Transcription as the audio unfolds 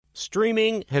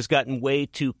Streaming has gotten way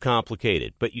too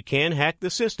complicated, but you can hack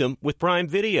the system with Prime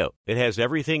Video. It has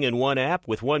everything in one app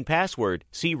with one password.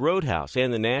 See Roadhouse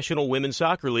and the National Women's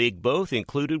Soccer League both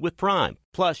included with Prime.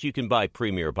 Plus, you can buy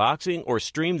Premier Boxing or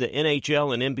stream the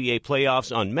NHL and NBA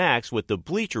playoffs on Max with the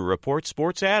Bleacher Report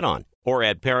Sports add-on. Or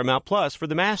add Paramount Plus for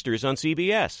the Masters on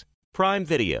CBS. Prime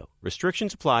Video.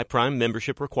 Restrictions apply. Prime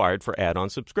membership required for add-on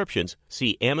subscriptions.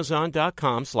 See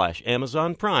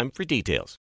Amazon.com/Amazon Prime for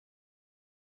details.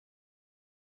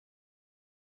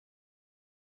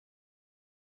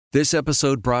 This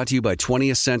episode brought to you by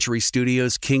 20th Century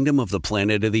Studios' Kingdom of the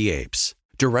Planet of the Apes.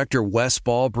 Director Wes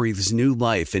Ball breathes new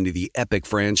life into the epic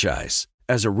franchise.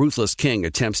 As a ruthless king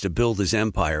attempts to build his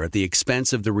empire at the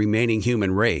expense of the remaining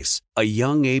human race, a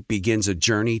young ape begins a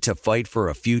journey to fight for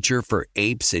a future for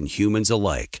apes and humans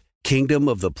alike. Kingdom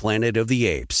of the Planet of the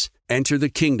Apes. Enter the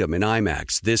kingdom in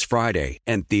IMAX this Friday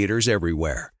and theaters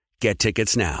everywhere. Get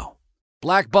tickets now.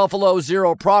 Black Buffalo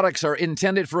Zero products are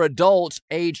intended for adults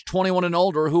age 21 and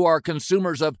older who are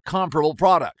consumers of comparable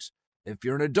products. If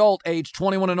you're an adult age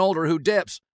 21 and older who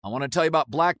dips, I want to tell you about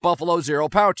Black Buffalo Zero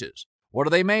pouches. What are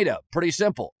they made of? Pretty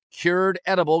simple. Cured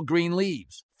edible green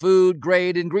leaves.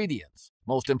 Food-grade ingredients.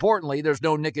 Most importantly, there's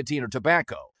no nicotine or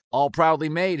tobacco. All proudly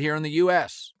made here in the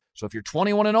U.S. So if you're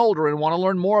 21 and older and want to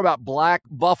learn more about Black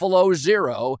Buffalo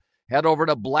Zero, head over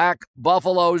to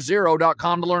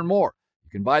blackbuffalozero.com to learn more. You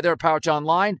can buy their pouch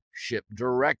online, shipped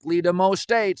directly to most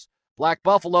states. Black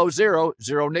Buffalo Zero,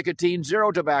 zero nicotine,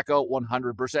 zero tobacco,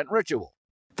 100% ritual.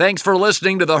 Thanks for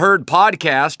listening to the Herd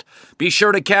Podcast. Be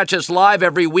sure to catch us live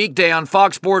every weekday on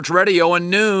Fox Sports Radio at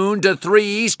noon to 3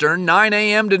 Eastern, 9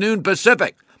 a.m. to noon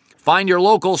Pacific. Find your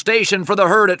local station for the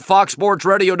Herd at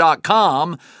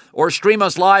foxsportsradio.com or stream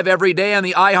us live every day on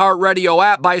the iHeartRadio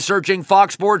app by searching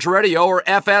Fox Sports Radio or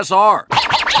FSR.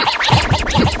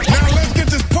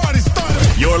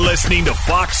 You're listening to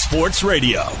Fox Sports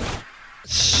Radio.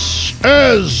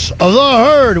 As the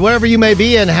Herd, wherever you may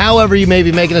be and however you may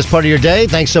be making this part of your day.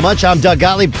 Thanks so much. I'm Doug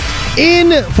Gottlieb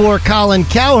in for Colin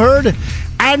Cowherd.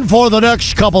 And for the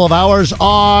next couple of hours,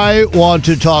 I want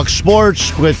to talk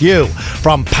sports with you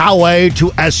from Poway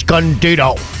to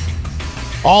Escondido,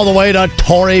 all the way to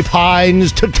Torrey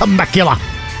Pines to Temecula.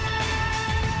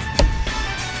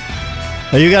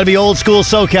 Now, you got to be old school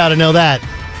SoCal to know that,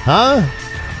 huh?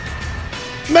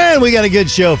 Man, we got a good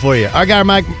show for you. Our guy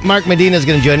Mark Medina is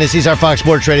going to join us. He's our Fox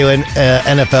Sports Radio and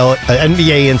NFL,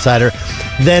 NBA insider.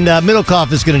 Then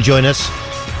Middlecoff is going to join us.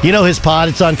 You know his pod.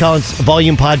 It's on Colin's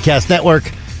Volume Podcast Network.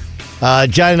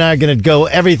 John and I are going to go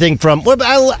everything from...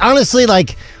 honestly,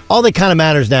 like, all that kind of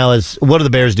matters now is what do the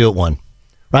Bears do at 1?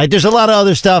 Right? There's a lot of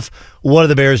other stuff. What do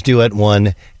the Bears do at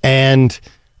 1? And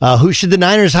who should the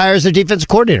Niners hire as their defensive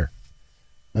coordinator?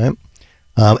 Right?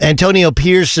 Antonio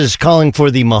Pierce is calling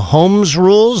for the Mahomes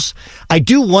rules. I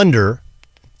do wonder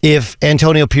if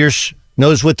Antonio Pierce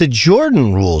knows what the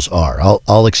Jordan rules are.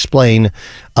 I'll explain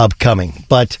upcoming.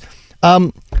 But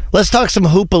let's talk some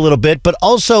hoop a little bit, but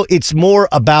also it's more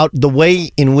about the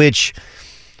way in which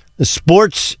the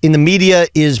sports in the media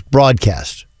is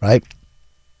broadcast, right?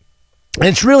 And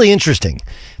it's really interesting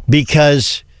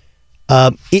because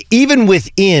even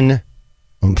within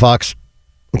Fox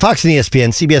and ESPN,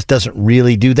 CBS doesn't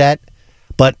really do that,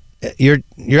 but you're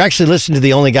actually listening to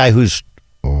the only guy who's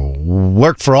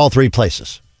worked for all three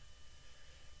places.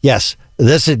 Yes,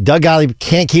 this is Doug Gottlieb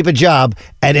can't keep a job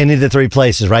at any of the three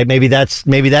places, right? Maybe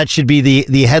that should be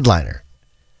the headliner.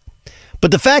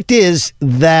 But the fact is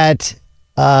that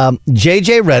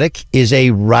JJ Redick is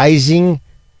a rising,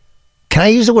 can I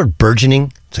use the word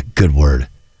burgeoning? It's a good word.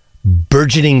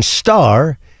 Burgeoning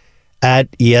star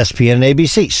at ESPN and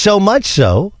ABC. So much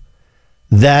so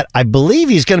that I believe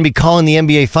he's going to be calling the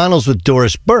NBA Finals with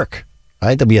Doris Burke,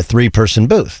 right? There'll be a 3-person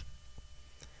booth.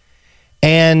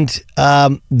 And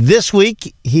this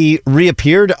week, he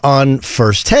reappeared on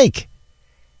First Take.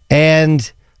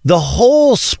 And the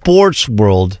whole sports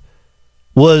world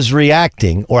was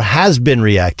reacting, or has been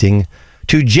reacting,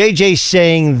 to JJ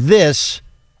saying this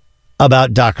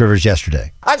about Doc Rivers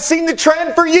yesterday. I've seen the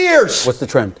trend for years. What's the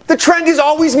trend? The trend is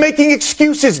always making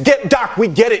excuses. Doc, we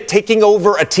get it. Taking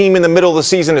over a team in the middle of the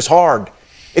season is hard.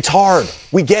 It's hard.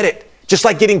 We get it. Just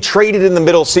like getting traded in the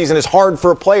middle of the season is hard for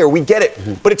a player. We get it.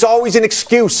 Mm-hmm. But it's always an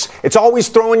excuse. It's always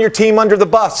throwing your team under the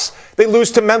bus. They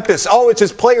lose to Memphis. Oh, it's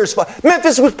his players' fault.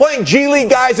 Memphis was playing G League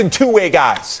guys and two-way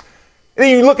guys. And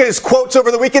then you look at his quotes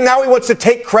over the weekend. Now he wants to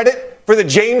take credit for the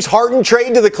James Harden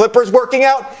trade to the Clippers working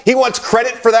out. He wants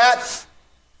credit for that.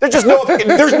 There's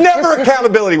never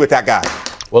accountability with that guy.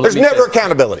 Well, there's never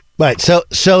accountability. Right. So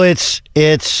it's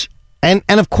and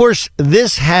of course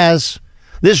this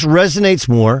resonates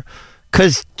more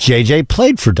because JJ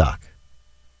played for Doc.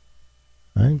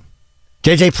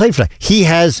 JJ played for that. He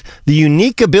has the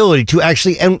unique ability to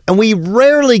actually, and we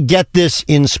rarely get this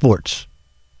in sports.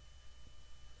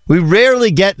 We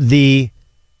rarely get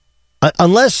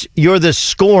unless you're the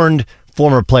scorned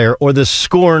former player or the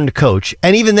scorned coach,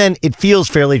 and even then it feels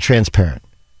fairly transparent.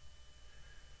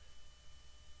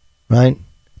 Right?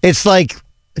 It's like,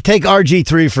 take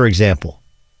RG3 for example.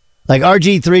 Like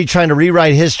RG3 trying to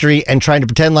rewrite history and trying to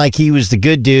pretend like he was the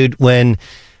good dude when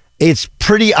it's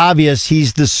pretty obvious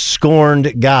he's the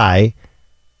scorned guy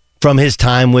from his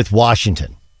time with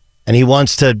Washington. And he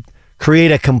wants to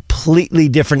create a completely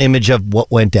different image of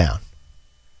what went down.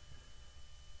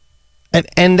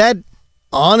 And that,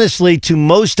 honestly, to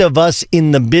most of us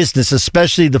in the business,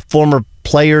 especially the former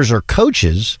players or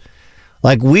coaches,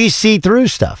 like, we see through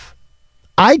stuff.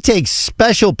 I take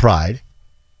special pride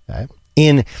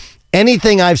in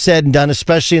anything I've said and done,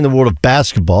 especially in the world of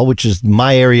basketball, which is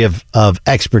my area of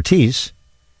expertise.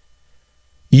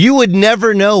 You would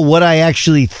never know what I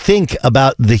actually think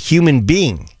about the human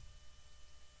being.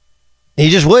 You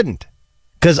just wouldn't.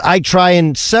 Because I try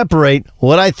and separate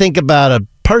what I think about a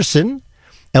person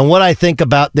and what I think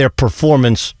about their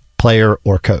performance, player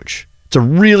or coach. It's a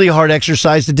really hard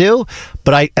exercise to do,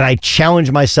 but I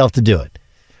challenge myself to do it.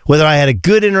 Whether I had a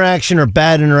good interaction or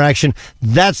bad interaction,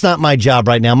 that's not my job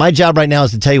right now. My job right now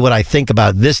is to tell you what I think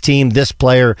about this team, this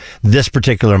player, this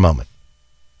particular moment.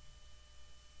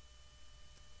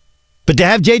 But to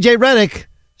have JJ Redick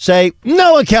say,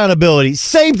 no accountability,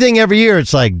 same thing every year,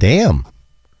 it's like, damn.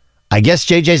 I guess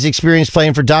JJ's experience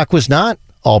playing for Doc was not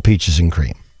all peaches and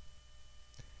cream.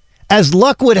 As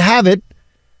luck would have it,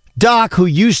 Doc, who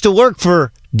used to work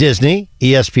for Disney,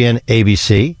 ESPN,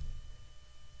 ABC,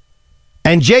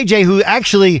 and JJ, who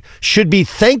actually should be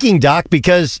thanking Doc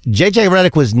because JJ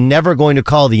Redick was never going to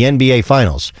call the NBA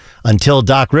Finals until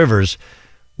Doc Rivers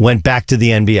went back to the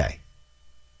NBA.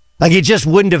 Like, it just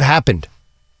wouldn't have happened.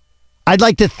 I'd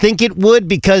like to think it would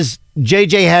because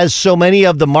JJ has so many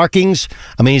of the markings.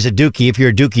 I mean, he's a Dookie. If you're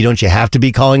a Dookie, don't you have to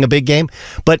be calling a big game?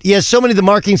 But he has so many of the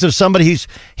markings of somebody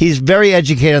he's very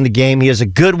educated on the game. He has a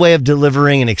good way of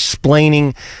delivering and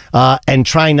explaining and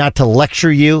trying not to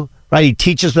lecture you. Right? He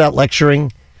teaches without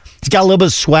lecturing. He's got a little bit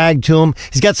of swag to him.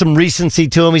 He's got some recency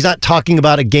to him. He's not talking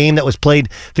about a game that was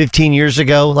played 15 years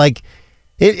ago. Like,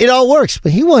 it all works.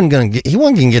 But he wasn't going to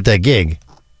get that gig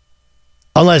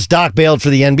unless Doc bailed for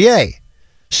the NBA.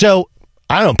 So,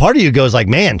 I don't know, part of you goes like,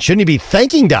 man, shouldn't he be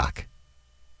thanking Doc?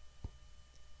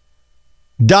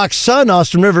 Doc's son,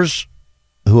 Austin Rivers,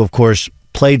 who, of course,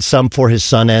 played some for his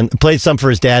son and played some for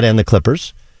his dad and the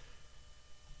Clippers,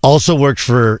 also worked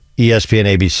for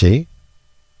ESPN ABC.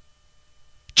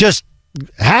 Just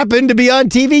happened to be on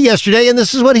TV yesterday, and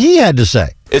this is what he had to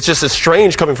say. It's just as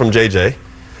strange coming from JJ.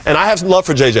 And I have some love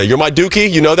for JJ. You're my Dookie.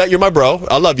 You know that. You're my bro.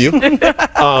 I love you.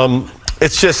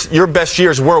 It's just your best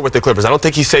years were with the Clippers. I don't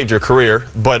think he saved your career,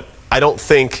 but I don't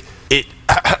think it.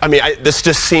 I mean, this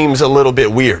just seems a little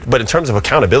bit weird. But in terms of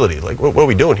accountability, like, what are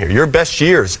we doing here? Your best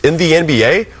years in the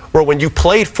NBA were when you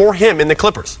played for him in the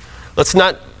Clippers. Let's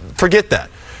not forget that.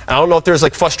 I don't know if there's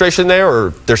like frustration there or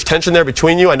there's tension there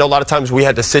between you. I know a lot of times we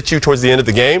had to sit you towards the end of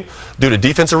the game due to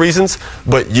defensive reasons,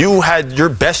 but you had your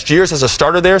best years as a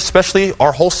starter there, especially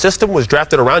our whole system was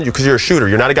drafted around you because you're a shooter.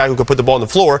 You're not a guy who could put the ball on the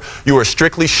floor. You were a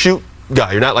strictly shoot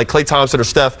guy. You're not like Klay Thompson or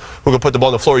Steph who could put the ball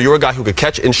on the floor. You're a guy who could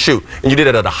catch and shoot, and you did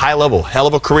it at a high level. Hell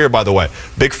of a career, by the way.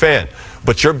 Big fan.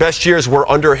 But your best years were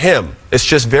under him. It's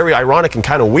just very ironic and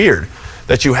kind of weird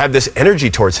that you have this energy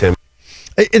towards him.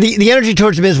 The energy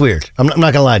towards him is weird. I'm not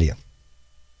going to lie to you.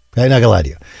 Okay, not going to lie to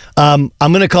you. I'm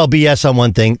going to call BS on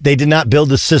one thing. They did not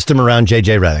build a system around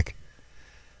JJ Redick.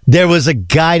 There was a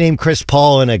guy named Chris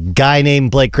Paul and a guy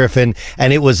named Blake Griffin,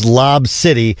 and it was Lob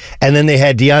City, and then they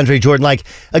had DeAndre Jordan. Like,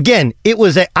 again, it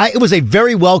was a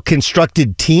very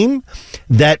well-constructed team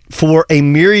that, for a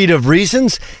myriad of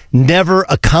reasons, never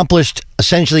accomplished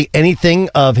essentially anything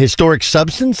of historic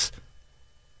substance.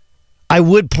 I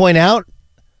would point out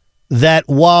that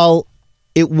while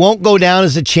it won't go down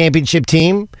as a championship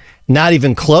team, not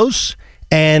even close,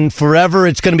 and forever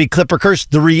it's going to be Clipper curse,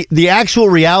 the actual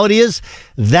reality is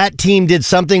that team did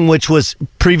something which was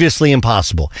previously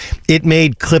impossible. It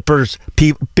made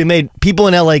made people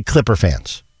in LA Clipper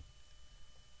fans.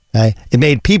 Okay? It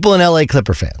made people in LA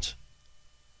Clipper fans.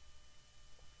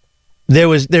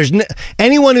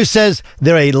 Anyone who says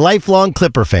they're a lifelong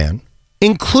Clipper fan,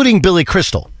 including Billy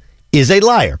Crystal, is a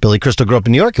liar. Billy Crystal grew up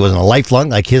in New York. He wasn't a lifelong,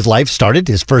 like his life started,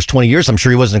 his first 20 years. I'm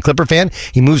sure he wasn't a Clipper fan.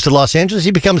 He moves to Los Angeles.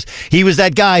 He was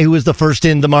that guy who was the first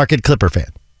in the market Clipper fan.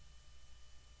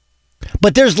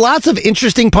 But there's lots of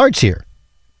interesting parts here.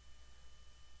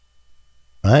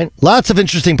 Right? Lots of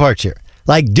interesting parts here.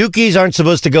 Like, Dookies aren't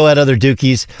supposed to go at other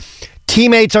Dookies.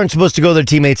 Teammates aren't supposed to go to their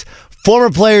teammates. Former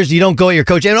players, you don't go at your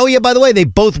coach. And oh yeah, by the way, they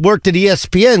both worked at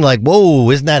ESPN. Like, whoa,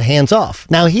 isn't that hands off?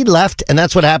 Now he left, and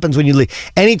that's what happens when you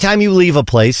leave. Anytime you leave a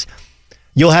place,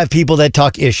 you'll have people that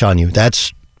talk ish on you.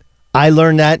 I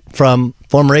learned that from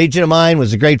former agent of mine,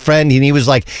 was a great friend, and he was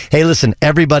like, hey, listen,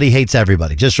 everybody hates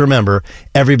everybody. Just remember,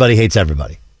 everybody hates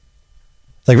everybody.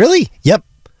 Like, really? Yep.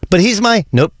 But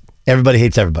nope, everybody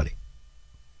hates everybody.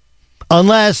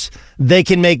 Unless they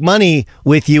can make money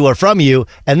with you or from you,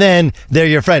 and then they're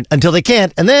your friend. Until they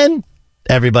can't, and then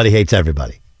everybody hates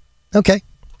everybody. Okay.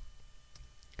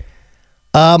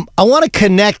 I want to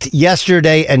connect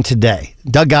yesterday and today.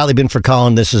 Doug Gottlieb in for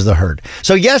Colin. This is The Herd.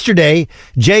 So yesterday,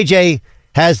 JJ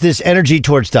has this energy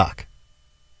towards Doc.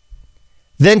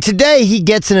 Then today, he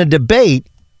gets in a debate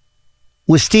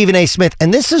with Stephen A. Smith.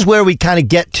 And this is where we kind of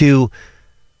get to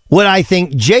what I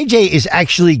think JJ is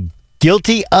actually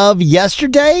guilty of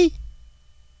yesterday.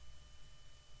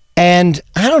 And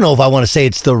I don't know if I want to say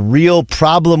it's the real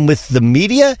problem with the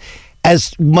media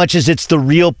as much as it's the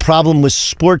real problem with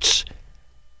sports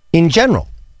in general.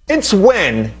 Since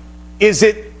when is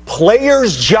it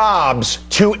players' jobs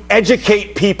to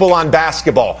educate people on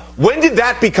basketball? When did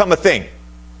that become a thing?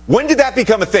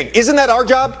 Isn't that our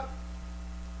job?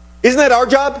 Isn't that our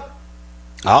job?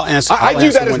 I'll answer. I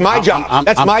do that as my job.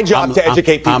 That's my job to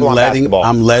educate people on basketball.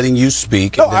 I'm letting you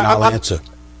speak, and then I'll answer.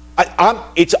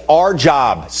 It's our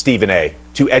job, Stephen A.,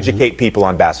 to educate people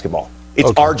on basketball.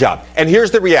 It's our job. And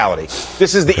here's the reality.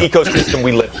 This is the ecosystem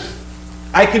we live in.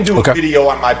 I can do a video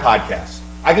on my podcast.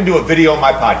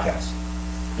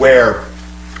 Where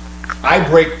I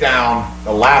break down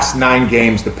the last 9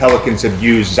 games the Pelicans have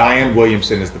used Zion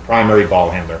Williamson as the primary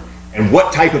ball handler and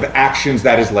what type of actions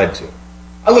that has led to.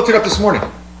 I looked it up this morning.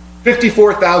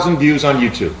 54,000 views on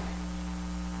YouTube.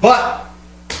 But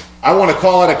I want to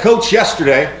call out a coach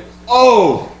yesterday.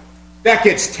 Oh, that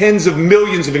gets tens of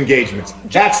millions of engagements.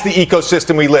 That's the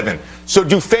ecosystem we live in. So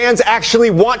do fans actually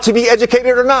want to be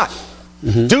educated or not?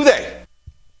 Mm-hmm. Do they?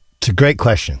 It's a great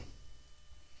question.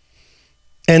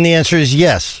 And the answer is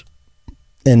yes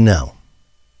and no.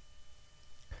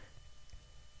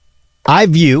 I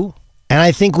view, and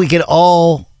I think we could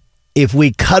all, if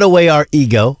we cut away our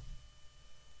ego,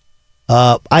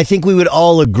 I think we would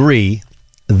all agree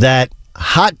that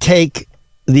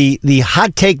the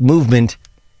hot take movement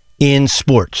in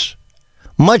sports,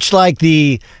 much like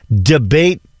the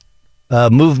debate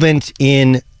movement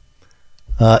in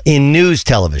news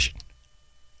television,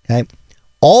 okay,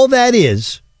 all that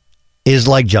is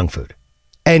like junk food.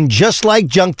 And just like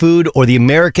junk food or the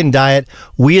American diet,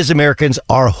 we as Americans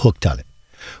are hooked on it.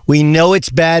 We know it's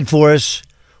bad for us.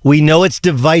 We know it's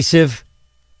divisive.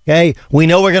 Okay, we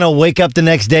know we're going to wake up the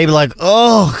next day and be like,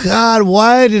 oh, God,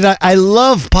 why did I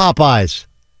love Popeyes.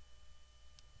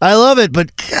 I love it,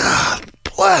 but God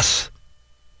bless.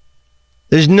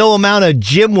 There's no amount of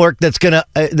gym work that's gonna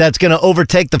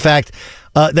overtake the fact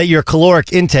that your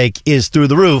caloric intake is through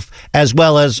the roof, as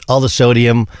well as all the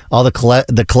sodium, all the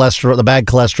cholesterol, the bad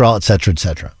cholesterol, et cetera, et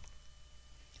cetera.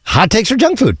 Hot takes are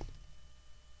junk food.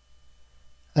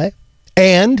 Right?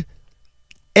 And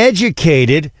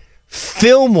educated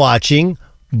film watching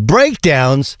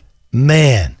breakdowns,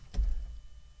 man,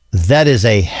 that is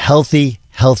a healthy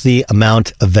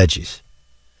amount of veggies.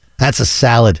 That's a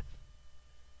salad.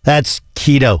 That's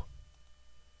keto.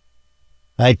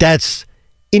 Right? That's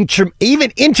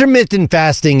even intermittent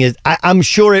fasting is. I'm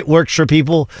sure it works for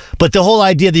people, but the whole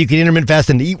idea that you can intermittent fast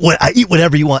and eat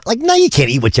whatever you want, like, no, you can't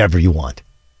eat whatever you want.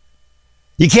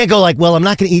 You can't go like, well, I'm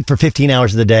not going to eat for 15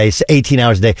 hours of the day, 18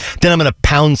 hours a day. Then I'm going to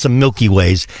pound some Milky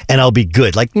Ways and I'll be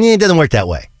good. Like, it doesn't work that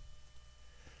way.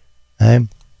 And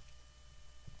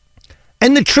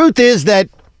the truth is that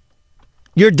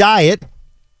your diet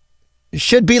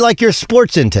should be like your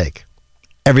sports intake.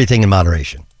 Everything in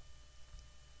moderation.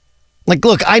 Like,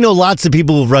 look, I know lots of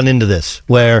people who've run into this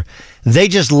where they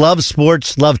just love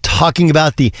sports, love talking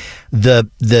about the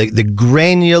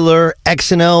granular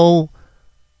X and O,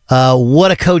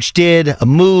 what a coach did, a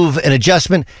move, an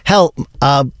adjustment. Hell,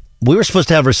 we were supposed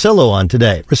to have Russillo on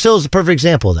today. Russillo's a perfect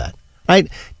example of that, right?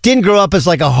 Didn't grow up as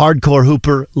like a hardcore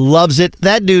hooper, loves it.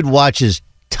 That dude watches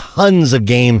tons of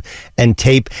game and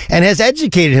tape and has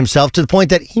educated himself to the point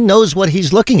that he knows what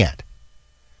he's looking at.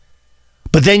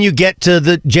 But then you get to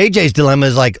the JJ's dilemma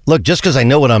is like, look, just because I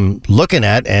know what I'm looking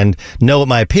at and know what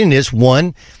my opinion is,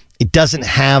 one, it doesn't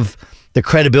have the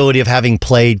credibility of having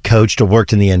played, coached, or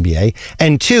worked in the NBA.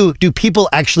 And two, do people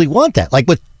actually want that? Like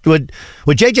what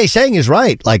JJ's saying is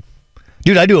right. Like,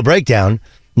 dude, I do a breakdown.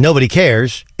 Nobody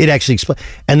cares. It actually explains.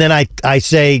 And then I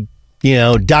say,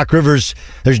 Doc Rivers,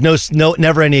 there's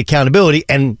never any accountability,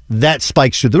 and that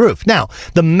spikes through the roof. Now,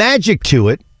 the magic to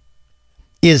it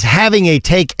is having a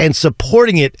take and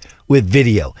supporting it with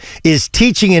video, is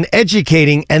teaching and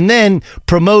educating and then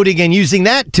promoting and using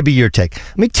that to be your take.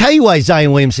 Let me tell you why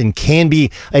Zion Williamson can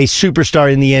be a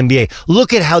superstar in the NBA.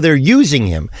 Look at how they're using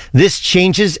him. This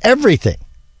changes everything.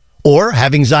 Or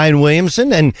having Zion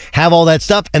Williamson and have all that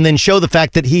stuff and then show the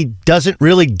fact that he doesn't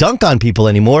really dunk on people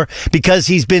anymore because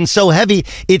he's been so heavy.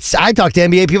 I talk to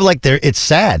NBA people like it's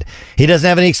sad. He doesn't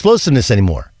have any explosiveness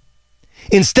anymore.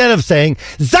 Instead of saying,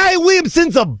 Zion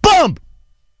Williamson's a bum.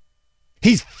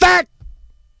 He's fat.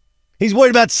 He's worried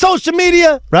about social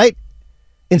media, right?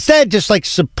 Instead, just like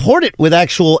support it with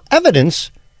actual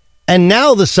evidence. And now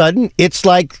all of a sudden, it's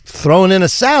like throwing in a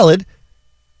salad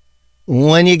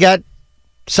when you got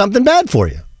something bad for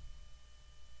you.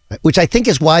 Which I think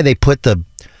is why they put the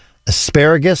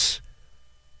asparagus.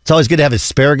 It's always good to have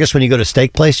asparagus when you go to a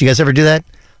steak place. You guys ever do that?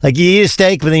 Like you eat a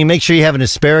steak, but then you make sure you have an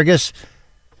asparagus.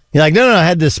 You're like, no, I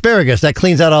had the asparagus. That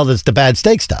cleans out all the bad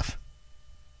steak stuff.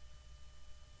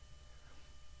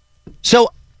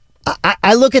 So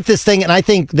I look at this thing and I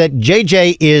think that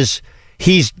JJ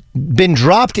he's been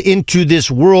dropped into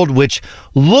this world which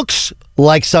looks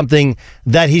like something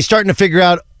that he's starting to figure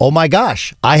out, oh my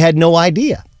gosh, I had no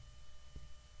idea.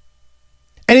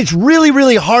 And it's really,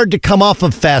 really hard to come off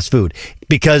of fast food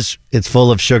because it's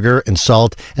full of sugar and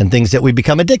salt and things that we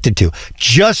become addicted to.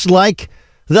 Just like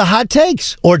the hot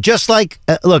takes or just like,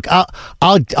 look,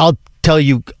 I'll tell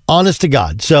you, honest to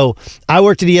God. So I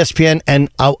worked at ESPN, and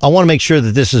I want to make sure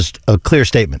that this is a clear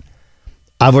statement.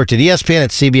 I've worked at ESPN, at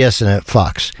CBS, and at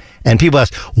Fox. And people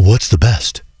ask, what's the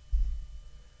best?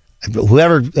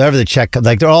 Whoever the check,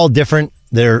 like they're all different.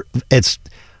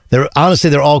 Honestly,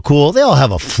 they're all cool. They all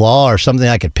have a flaw or something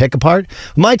I could pick apart.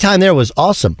 My time there was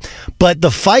awesome. But the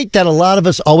fight that a lot of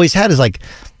us always had is like,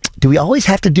 do we always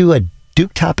have to do a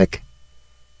Duke topic?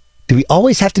 Do we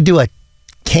always have to do a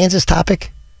Kansas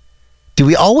topic? Do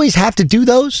we always have to do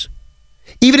those?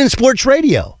 Even in sports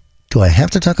radio. Do I have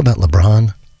to talk about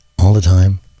LeBron all the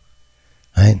time?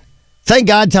 Right? Thank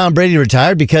God Tom Brady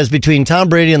retired, because between Tom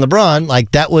Brady and LeBron,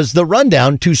 like that was the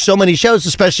rundown to so many shows,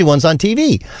 especially ones on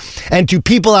TV. And to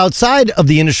people outside of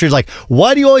the industry, like,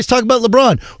 why do you always talk about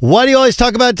LeBron? Why do you always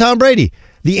talk about Tom Brady?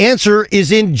 The answer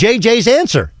is in JJ's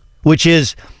answer, which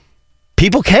is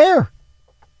people care.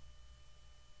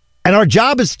 And our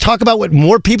job is to talk about what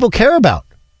more people care about.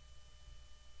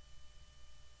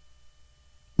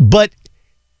 But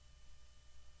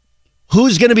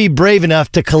who's going to be brave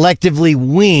enough to collectively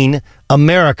wean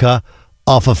America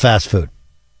off of fast food?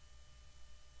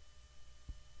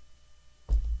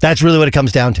 That's really what it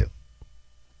comes down to.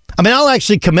 I mean, I'll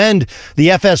actually commend the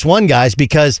FS1 guys,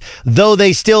 because though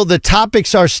the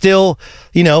topics are still,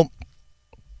 kind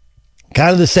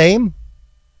of the same,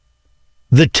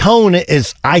 the tone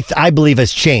is, I believe,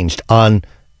 has changed on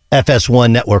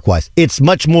FS1 network-wise. It's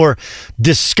much more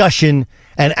discussion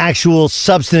and actual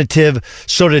substantive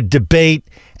sort of debate,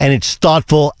 and it's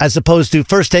thoughtful, as opposed to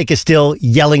First Take is still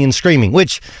yelling and screaming,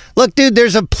 which, look, dude,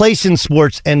 there's a place in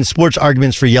sports and sports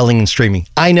arguments for yelling and screaming.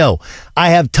 I know. I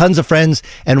have tons of friends,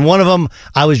 and one of them,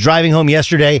 I was driving home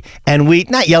yesterday, and we,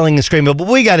 not yelling and screaming, but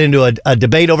we got into a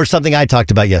debate over something I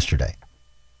talked about yesterday.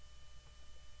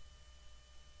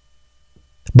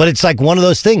 But it's like one of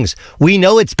those things. We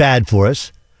know it's bad for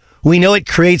us. We know it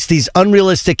creates these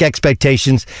unrealistic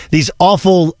expectations, these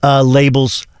awful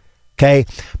labels, okay?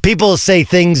 People say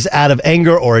things out of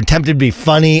anger or attempted to be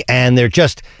funny, and they're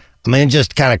just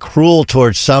kind of cruel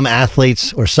towards some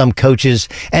athletes or some coaches.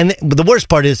 And the worst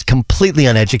part is completely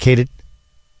uneducated.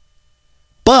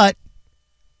 But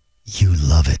you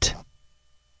love it.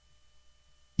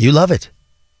 You love it.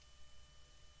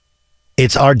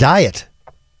 It's our diet.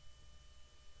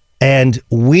 And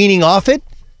weaning off it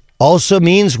also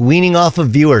means weaning off of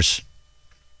viewers.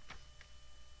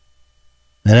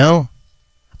 I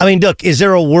mean, look, is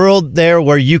there a world there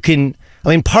where you can...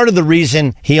 part of the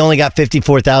reason he only got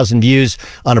 54,000 views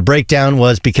on a breakdown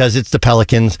was because it's the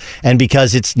Pelicans and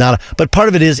because it's not... But part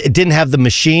of it is it didn't have the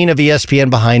machine of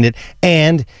ESPN behind it,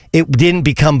 and it didn't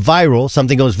become viral.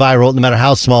 Something goes viral, no matter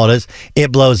how small it is,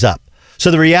 it blows up.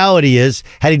 So the reality is,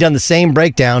 had he done the same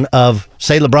breakdown of,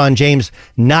 say, LeBron James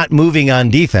not moving on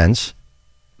defense,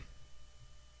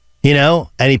 and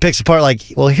he picks apart like,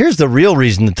 well, here's the real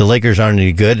reason that the Lakers aren't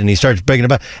any good, and he starts breaking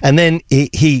it apart, and then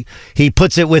he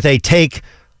puts it with a take,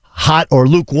 hot or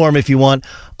lukewarm if you want,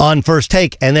 on First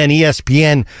Take, and then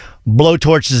ESPN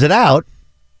blowtorches it out,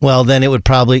 well, then it would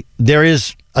probably, there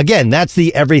is, again, that's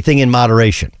the everything in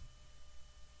moderation.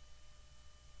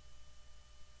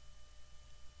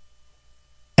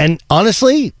 And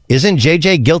honestly, isn't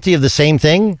JJ guilty of the same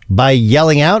thing by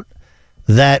yelling out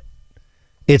that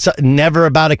It's never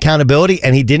about accountability,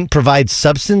 and he didn't provide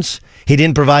substance. He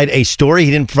didn't provide a story.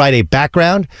 He didn't provide a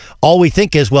background. All we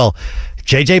think is, well,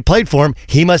 JJ played for him.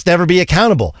 He must never be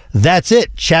accountable. That's it,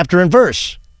 chapter and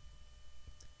verse.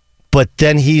 But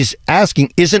then he's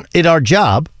asking, isn't it our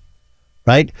job,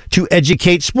 right, to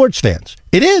educate sports fans?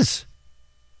 It is.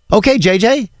 Okay,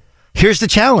 JJ, here's the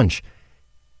challenge.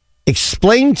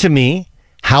 Explain to me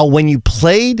how when you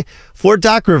played for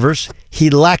Doc Rivers, he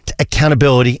lacked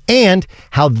accountability and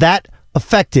how that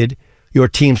affected your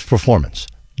team's performance.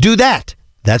 Do that.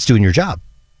 That's doing your job.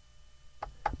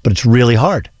 But it's really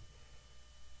hard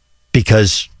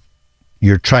because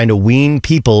you're trying to wean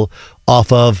people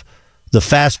off of the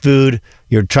fast food.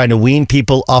 You're trying to wean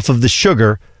people off of the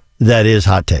sugar that is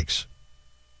hot takes.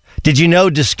 Did you know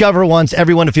Discover wants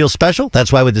everyone to feel special?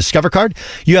 That's why with Discover Card,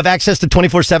 you have access to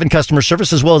 24/7 customer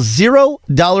service as well as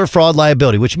 $0 fraud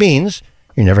liability, which means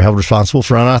you're never held responsible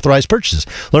for unauthorized purchases.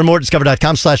 Learn more at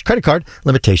discover.com/credit card.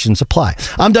 Limitations apply.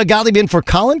 I'm Doug Gottlieb in for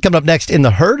Colin. Coming up next in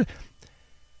the herd.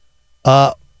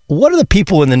 What are the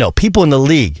people in the know, people in the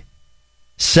league,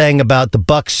 saying about the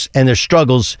Bucs and their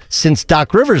struggles since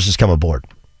Doc Rivers has come aboard?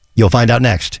 You'll find out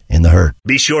next in the herd.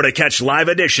 Be sure to catch live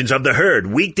editions of the herd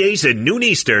weekdays at noon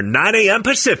Eastern, 9 a.m.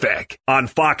 Pacific on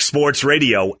Fox Sports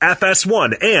Radio,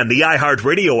 FS1, and the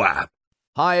iHeartRadio app.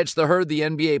 Hi, it's the herd. The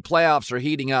NBA playoffs are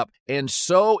heating up, and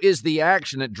so is the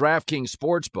action at DraftKings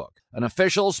Sportsbook, an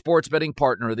official sports betting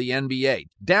partner of the NBA.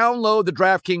 Download the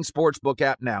DraftKings Sportsbook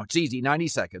app now. It's easy, 90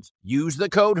 seconds. Use the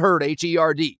code HERD,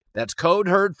 H-E-R-D. That's code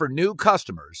HERD for new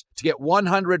customers to get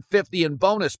 $150 in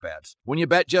bonus bets when you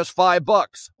bet just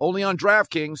 $5. Only on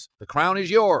DraftKings. The crown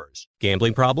is yours.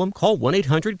 Gambling problem? Call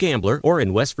 1-800-GAMBLER or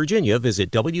in West Virginia,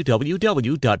 visit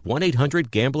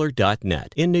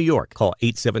www.1800gambler.net. In New York, call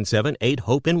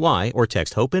 877-8-HOPE-NY or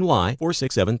text HOPE-NY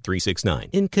 467-369.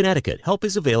 In Connecticut, help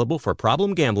is available for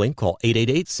problem gambling. Call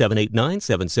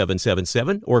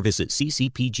 888-789-7777 or visit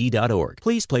ccpg.org.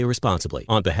 Please play responsibly.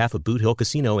 On behalf of Boot Hill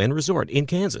Casino and Resort in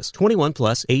Kansas, 21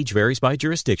 plus, age varies by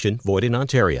jurisdiction, void in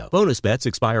Ontario. Bonus bets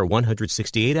expire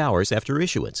 168 hours after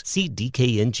issuance. See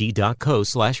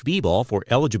dkng.co/bball for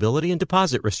eligibility and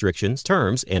deposit restrictions,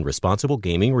 terms, and responsible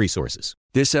gaming resources.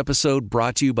 This episode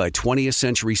brought to you by 20th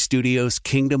Century Studios'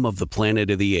 Kingdom of the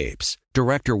Planet of the Apes.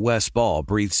 Director Wes Ball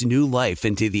breathes new life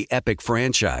into the epic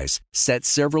franchise, set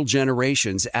several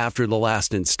generations after the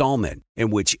last installment,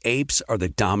 in which apes are the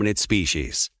dominant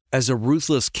species. As a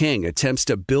ruthless king attempts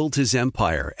to build his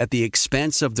empire at the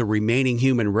expense of the remaining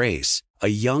human race, a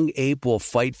young ape will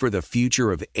fight for the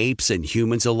future of apes and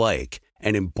humans alike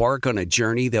and embark on a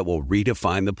journey that will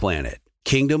redefine the planet.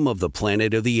 Kingdom of the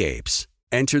Planet of the Apes.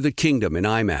 Enter the kingdom in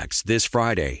IMAX this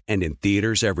Friday and in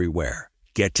theaters everywhere.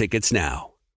 Get tickets now.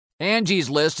 Angie's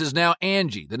List is now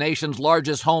Angie, the nation's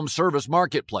largest home service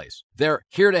marketplace. They're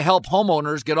here to help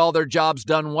homeowners get all their jobs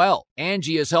done well.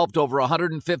 Angie has helped over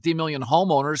 150 million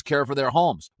homeowners care for their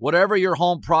homes. Whatever your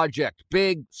home project,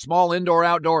 big, small, indoor,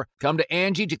 outdoor, come to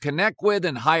Angie to connect with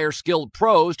and hire skilled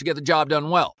pros to get the job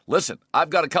done well. Listen, I've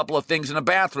got a couple of things in a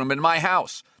bathroom in my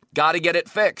house. Got to get it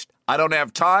fixed. I don't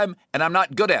have time, and I'm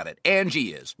not good at it.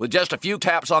 Angie is. With just a few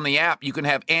taps on the app, you can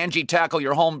have Angie tackle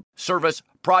your home service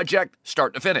project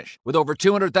start to finish. With over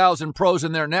 200,000 pros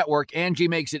in their network, Angie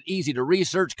makes it easy to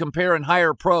research, compare, and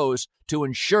hire pros to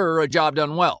ensure a job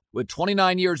done well. With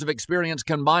 29 years of experience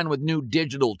combined with new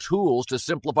digital tools to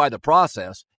simplify the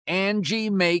process, Angie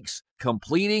makes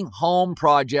completing home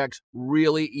projects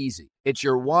really easy. It's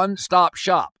your one-stop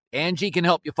shop. Angie can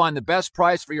help you find the best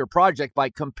price for your project by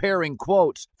comparing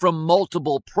quotes from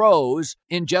multiple pros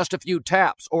in just a few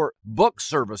taps, or book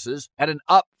services at an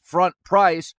upfront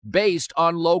price based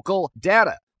on local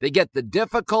data. They get the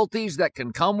difficulties that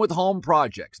can come with home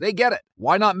projects. They get it.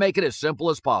 Why not make it as simple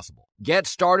as possible? Get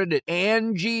started at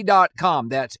Angie.com.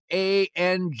 That's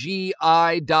ANGI.com,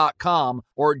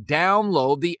 or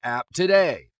download the app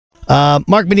today.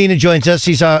 Mark Medina joins us.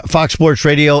 He's a Fox Sports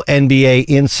Radio NBA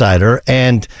insider.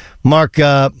 And Mark,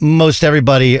 most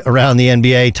everybody around the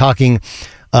NBA talking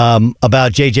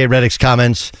about J.J. Redick's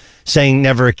comments, saying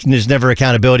there's never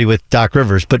accountability with Doc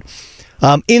Rivers. But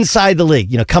inside the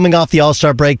league, coming off the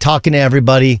All-Star break, talking to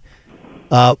everybody,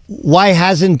 why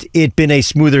hasn't it been a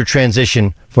smoother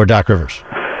transition for Doc Rivers?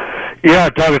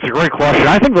 Yeah, Doug, it's a great question.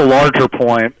 I think the larger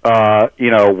point,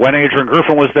 when Adrian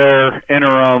Griffin was there,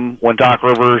 interim, when Doc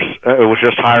Rivers was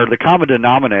just hired, the common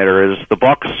denominator is the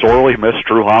Bucs sorely missed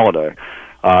Drew Holiday.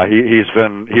 He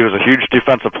was a huge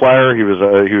defensive player. He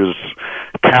was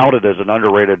touted as an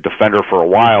underrated defender for a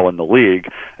while in the league,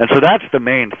 and so that's the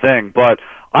main thing. But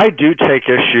I do take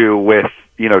issue with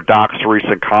Doc's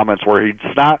recent comments where he's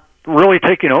not really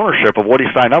taking ownership of what he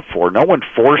signed up for. No one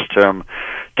forced him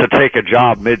to take a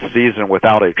job mid-season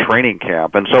without a training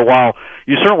camp. And so while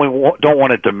you certainly don't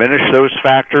want to diminish those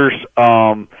factors,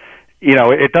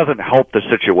 it doesn't help the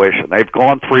situation. They've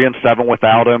gone 3-7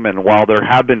 without him, and while there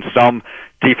have been some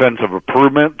defensive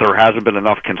improvement, there hasn't been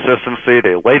enough consistency.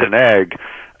 They laid an egg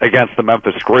against the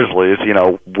Memphis Grizzlies,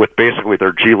 with basically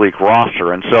their G League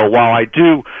roster. And so while I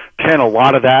do pin a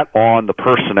lot of that on the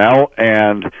personnel,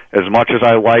 and as much as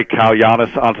I like how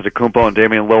Giannis Antetokounmpo and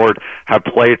Damian Lillard have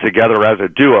played together as a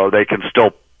duo, they can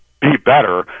still be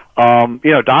better.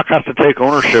 Doc has to take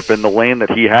ownership in the lane that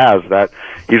he has, that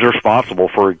he's responsible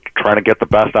for trying to get the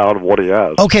best out of what he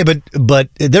has. Okay, but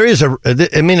there is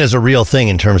there's a real thing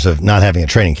in terms of not having a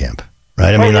training camp.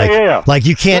 Right, like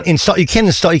you can't you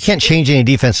can't change any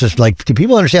defenses. Like, do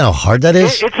people understand how hard that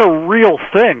is? It's a real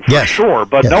thing for sure,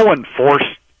 but no one forced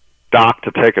Doc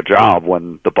to take a job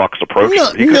when the Bucks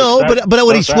approached him. But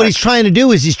what he's trying to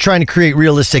do is he's trying to create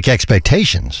realistic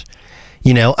expectations.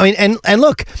 And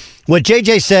look, what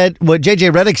JJ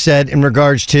Redick said in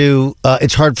regards to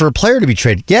it's hard for a player to be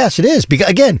traded. Yes, it is,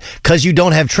 because you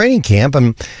don't have training camp,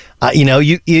 and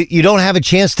you don't have a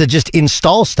chance to just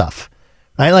install stuff.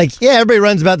 Right? Everybody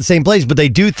runs about the same place, but they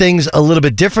do things a little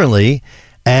bit differently,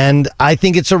 and I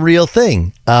think it's a real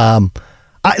thing. I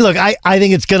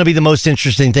think it's going to be the most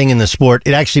interesting thing in the sport.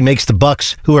 It actually makes the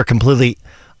Bucks, who are completely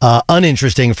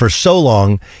uninteresting for so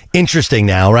long, interesting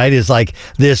now, right? Is like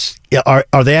this,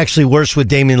 are they actually worse with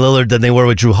Damian Lillard than they were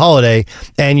with Jrue Holiday?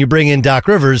 And you bring in Doc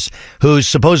Rivers, who's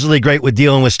supposedly great with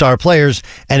dealing with star players,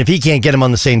 and if he can't get them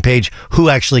on the same page, who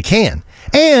actually can?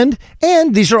 And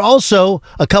these are also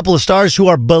a couple of stars who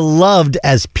are beloved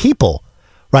as people,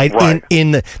 right?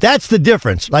 That's the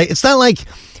difference, right? It's not like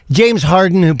James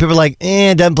Harden, who people are like,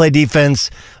 doesn't play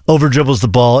defense, over dribbles the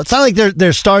ball. It's not like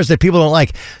they're stars that people don't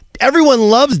like. Everyone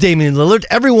loves Damian Lillard.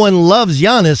 Everyone loves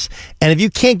Giannis. And if you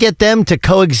can't get them to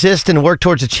coexist and work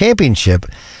towards a championship,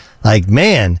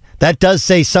 that does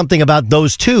say something about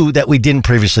those two that we didn't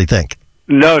previously think.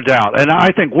 No doubt. And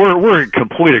I think we're in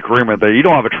complete agreement that you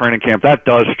don't have a training camp. That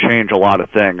does change a lot of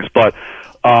things. But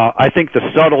I think the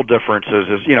subtle difference is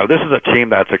this is a team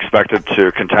that's expected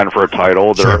to contend for a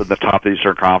title. They're in the top of the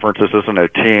Eastern Conference. This isn't a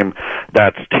team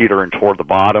that's teetering toward the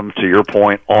bottom. To your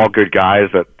point, all good guys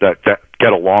that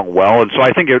get along well. And so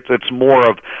I think it's more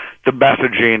of the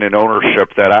messaging and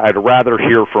ownership that I'd rather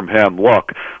hear from him.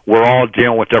 Look, we're all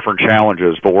dealing with different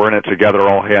challenges, but we're in it together,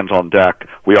 all hands on deck.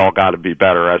 We all got to be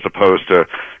better, as opposed to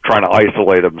trying to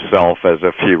isolate himself as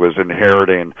if he was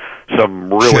inheriting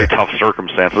some really tough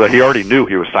circumstances that he already knew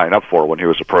he was signing up for when he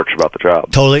was approached about the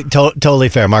job. Totally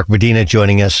fair. Mark Medina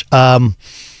joining us.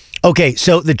 Okay,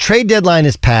 so the trade deadline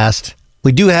is passed.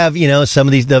 We do have, some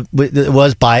of these, it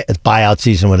was buyout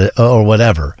season or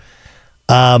whatever.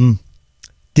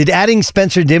 Did adding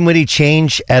Spencer Dinwiddie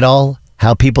change at all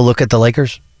how people look at the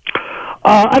Lakers?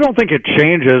 I don't think it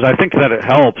changes. I think that it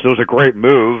helps. It was a great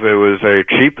move. It was a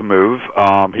cheap move.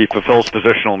 He fulfills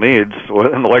positional needs,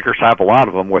 and the Lakers have a lot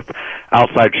of them with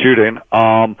outside shooting.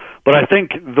 But I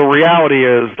think the reality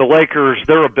is the Lakers,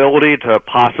 their ability to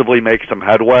possibly make some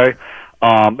headway,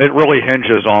 it really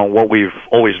hinges on what we've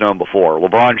always known before.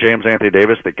 LeBron James, Anthony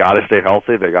Davis, they got to stay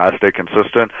healthy. They got to stay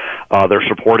consistent. Their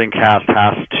supporting cast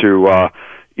has to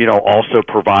also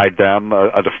provide them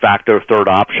a de facto third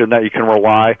option that you can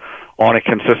rely on a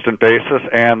consistent basis,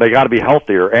 and they got to be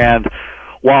healthier. And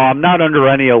while I'm not under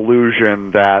any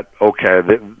illusion that,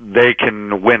 they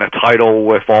can win a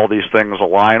title if all these things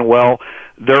align well,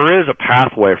 there is a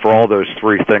pathway for all those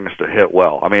three things to hit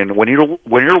well. I mean, when you're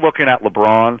looking at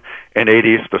LeBron and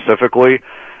AD specifically,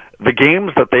 the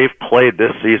games that they've played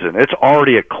this season, it's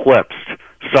already eclipsed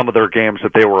some of their games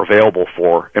that they were available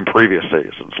for in previous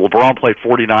seasons. LeBron played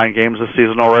 49 games this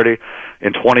season already.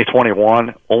 In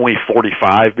 2021, only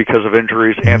 45 because of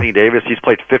injuries. Anthony Davis, he's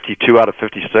played 52 out of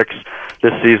 56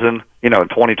 this season. In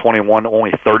 2021,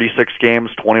 only 36 games,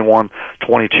 21,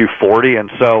 22, 40.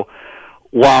 And so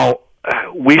while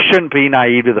we shouldn't be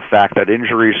naive to the fact that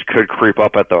injuries could creep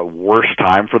up at the worst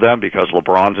time for them because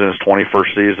LeBron's in his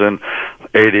 21st season,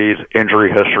 AD's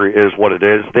injury history is what it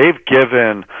is. They've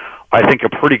given, I think, a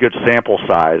pretty good sample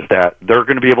size that they're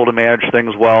going to be able to manage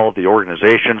things well. The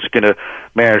organization's going to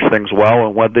manage things well.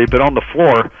 And when they've been on the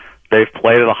floor, they've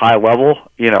played at a high level.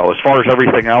 As far as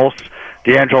everything else,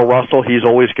 D'Angelo Russell, he's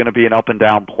always going to be an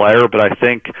up-and-down player. But I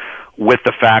think with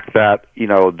the fact that,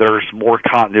 there's more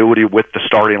continuity with the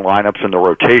starting lineups and the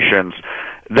rotations,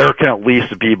 there can at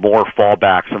least be more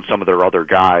fallbacks than some of their other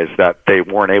guys that they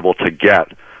weren't able to get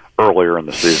earlier in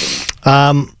the season.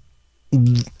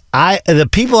 The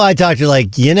people I talked to,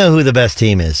 who the best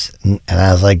team is? And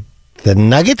I was like, the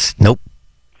Nuggets? Nope.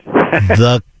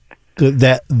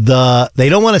 they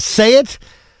don't want to say it,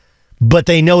 but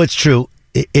they know it's true.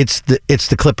 It's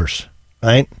the Clippers,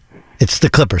 right? It's the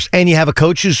Clippers. And you have a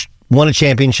coach who's won a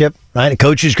championship, right? A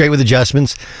coach who's great with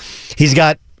adjustments.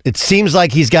 It seems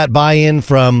like he's got buy-in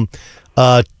from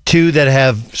two that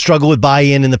have struggled with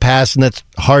buy-in in the past, and that's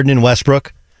Harden and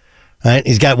Westbrook. Right?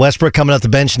 He's got Westbrook coming off the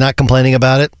bench, not complaining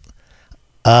about it.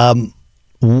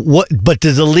 But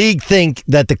does the league think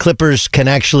that the Clippers can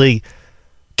actually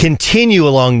continue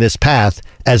along this path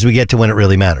as we get to when it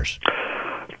really matters?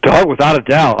 Doug, without a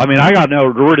doubt. I mean, I got no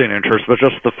rooting interest, but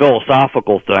just the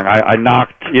philosophical thing. I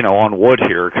knocked, on wood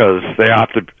here because they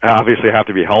obviously have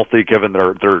to be healthy given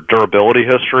their durability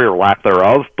history or lack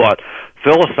thereof. But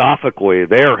philosophically,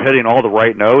 they are hitting all the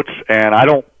right notes, and I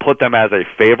don't put them as a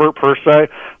favorite per se,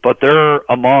 but they're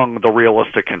among the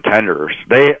realistic contenders.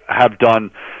 They have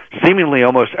done seemingly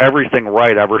almost everything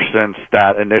right ever since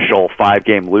that initial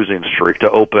 5-game losing streak to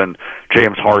open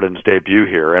James Harden's debut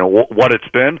here. And what it's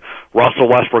been, Russell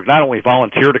Westbrook not only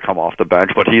volunteered to come off the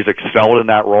bench, but he's excelled in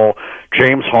that role.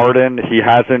 James Harden, he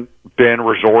hasn't been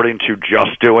resorting to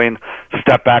just doing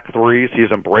step-back threes.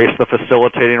 He's embraced the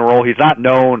facilitating role. He's not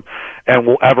known and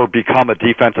will ever become a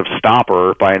defensive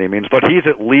stopper by any means, but he's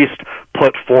at least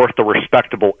put forth the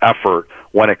respectable effort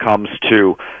when it comes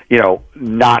to,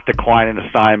 not declining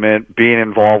assignment, being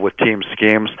involved with team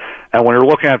schemes. And when you're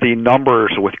looking at the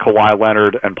numbers with Kawhi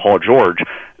Leonard and Paul George,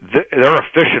 their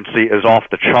efficiency is off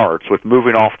the charts with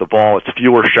moving off the ball. It's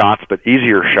fewer shots, but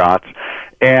easier shots.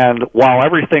 And while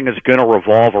everything is going to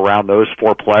revolve around those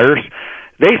four players,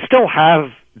 they still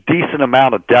have decent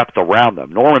amount of depth around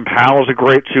them. Norman Powell's a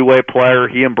great two-way player.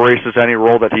 He embraces any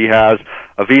role that he has.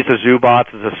 Ivica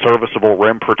Zubac is a serviceable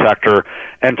rim protector.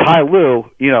 And Ty Lue,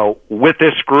 with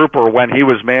this group or when he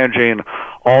was managing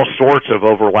all sorts of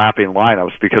overlapping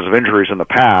lineups because of injuries in the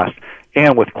past,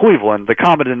 and with Cleveland, the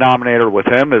common denominator with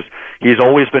him is he's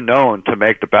always been known to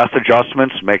make the best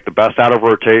adjustments, make the best out of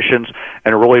rotations,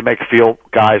 and really feel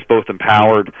guys both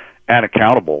empowered and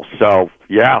accountable. So,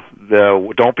 yeah,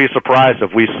 don't be surprised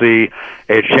if we see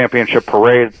a championship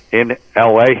parade in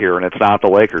L.A. here, and it's not the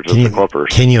Lakers, it's the Clippers.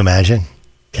 Can you imagine?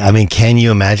 Can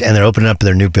you imagine? And they're opening up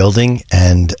their new building,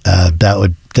 and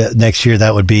next year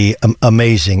that would be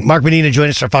amazing. Mark Medina joined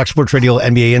us, our Fox Sports Radio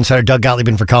NBA insider. Doug Gottlieb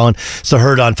in for Colin. So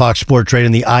heard on Fox Sports Radio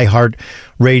and the iHeart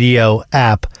Radio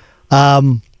app.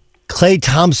 Klay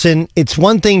Thompson, it's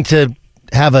one thing to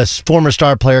have a former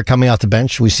star player coming off the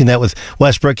bench. We've seen that with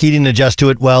Westbrook. He didn't adjust to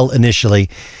it well initially.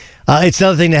 It's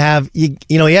another thing to have, he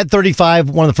had 35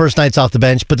 one of the first nights off the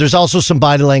bench, but there's also some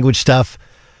body language stuff.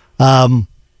 How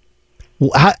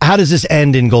does this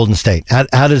end in Golden State?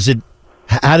 How does it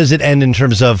end in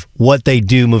terms of what they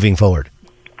do moving forward?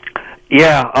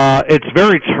 Yeah, it's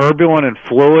very turbulent and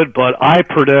fluid, but I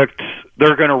predict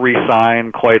they're going to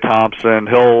re-sign Klay Thompson.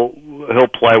 He'll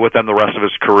play with them the rest of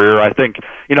his career. I think,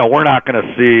 we're not going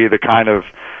to see the kind of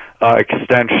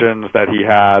extensions that he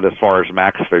had as far as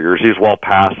max figures. He's well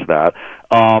past that.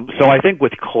 So I think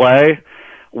with Klay,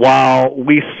 while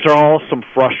we saw some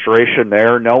frustration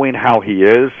there, knowing how he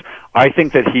is, I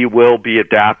think that he will be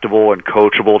adaptable and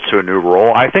coachable to a new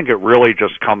role. I think it really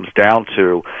just comes down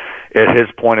to, at his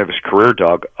point of his career,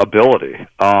 Doug, ability.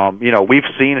 We've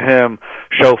seen him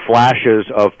show flashes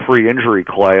of pre-injury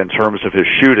Klay in terms of his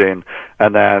shooting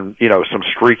and then, some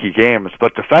streaky games.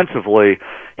 But defensively,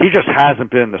 he just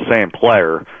hasn't been the same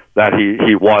player that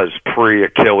he was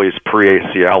pre-Achilles,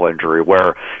 pre-ACL injury,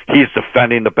 where he's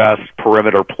defending the best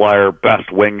perimeter player,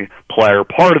 best wing player.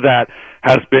 Part of that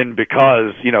has been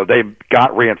because, they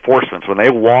got reinforcements. When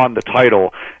they won the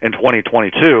title in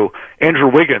 2022,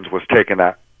 Andrew Wiggins was taking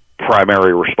that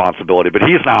primary responsibility, but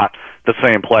he's not the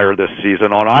same player this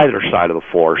season on either side of the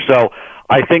floor. So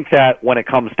I think that when it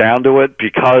comes down to it,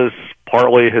 because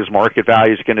partly his market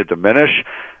value is going to diminish,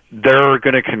 they're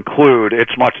going to conclude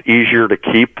it's much easier to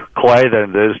keep Klay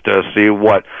than it is to see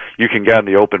what you can get in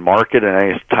the open market in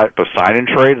any type of sign and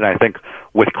trade. And I think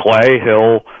with Klay,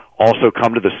 he'll also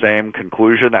come to the same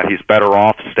conclusion that he's better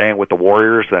off staying with the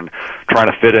Warriors than trying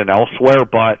to fit in elsewhere.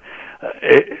 But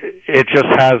it just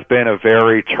has been a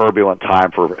very turbulent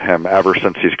time for him ever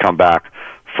since he's come back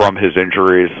from his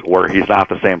injuries, where he's not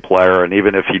the same player. And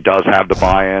even if he does have the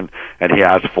buy-in and he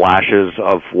has flashes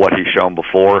of what he's shown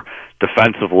before,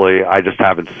 defensively, I just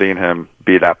haven't seen him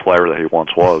be that player that he once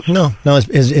was. No,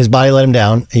 his body let him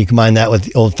down. You combine that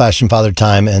with old-fashioned father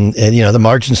time, and the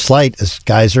margin's slight as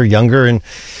guys are younger and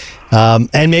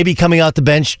maybe coming out the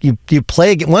bench. You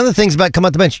play against, one of the things about coming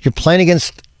out the bench, you're playing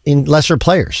against lesser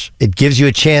players. It gives you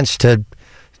a chance to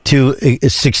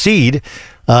succeed.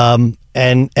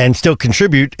 and still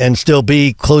contribute and still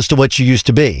be close to what you used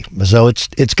to be. So it's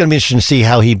going to be interesting to see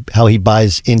how he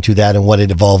buys into that and what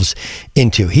it evolves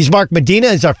into. He's Mark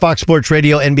Medina. He's our Fox Sports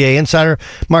Radio NBA insider.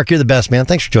 Mark, you're the best, man.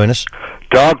 Thanks for joining us.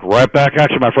 Doug, right back at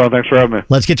you, my friend. Thanks for having me.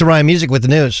 Let's get to Ryan Music with the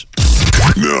news.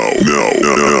 No.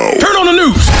 Turn on the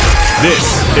news.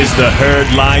 This is the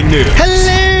Herd Line News.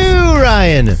 Hello,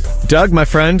 Ryan. Doug, my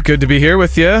friend, good to be here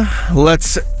with you.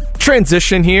 Let's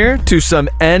transition here to some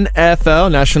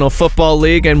NFL, National Football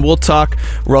League, and we'll talk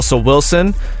Russell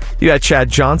Wilson. You had Chad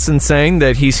Johnson saying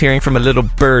that he's hearing from a little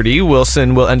birdie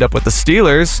Wilson will end up with the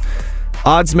Steelers.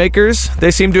 Odds makers,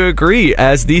 they seem to agree,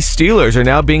 as the Steelers are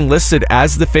now being listed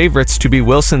as the favorites to be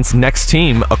Wilson's next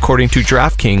team, according to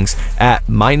DraftKings, at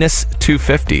minus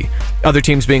 250. Other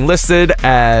teams being listed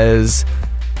as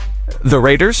the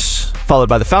Raiders, followed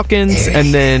by the Falcons,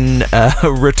 and then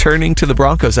returning to the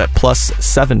Broncos at plus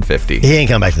 750. He ain't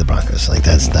coming back to the Broncos. Like,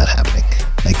 that's not happening.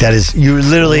 Like, that is, you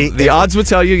literally... The odds would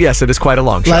tell you, yes, it is quite a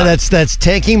long shot. That's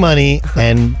taking money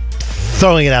and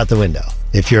throwing it out the window.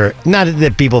 If you're, not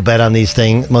that people bet on these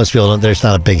things, most people don't, there's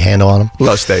not a big handle on them.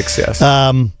 Low stakes, yes.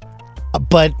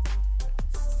 But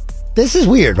this is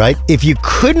weird, right? If you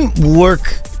couldn't work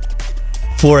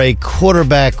for a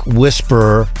quarterback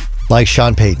whisperer like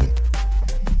Sean Payton,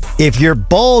 if your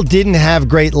ball didn't have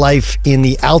great life in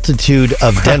the altitude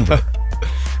of Denver,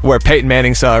 where Peyton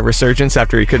Manning saw a resurgence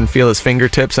after he couldn't feel his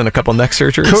fingertips and a couple neck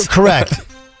surgeries. Correct.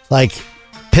 Like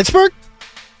Pittsburgh?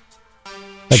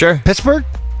 Sure. Pittsburgh?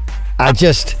 I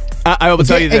will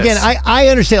tell you this. Again, I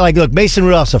understand. Like, look, Mason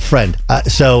Rudolph's a friend,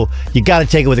 so you got to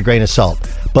take it with a grain of salt.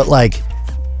 But, like,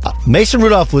 Mason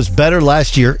Rudolph was better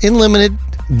last year in limited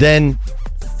than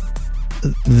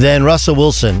Russell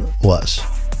Wilson was.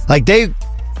 Like,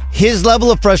 his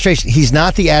level of frustration, he's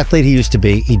not the athlete he used to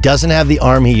be. He doesn't have the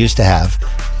arm he used to have.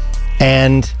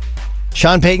 And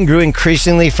Sean Payton grew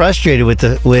increasingly frustrated with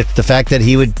the fact that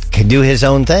he would do his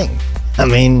own thing. I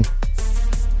mean,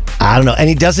 I don't know. And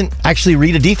he doesn't actually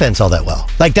read a defense all that well.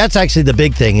 Like, that's actually the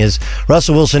big thing is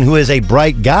Russell Wilson, who is a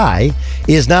bright guy,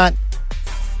 is not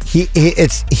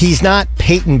he's not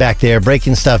Peyton back there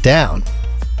breaking stuff down.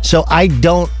 So I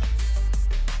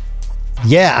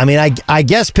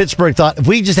guess Pittsburgh thought if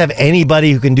we just have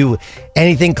anybody who can do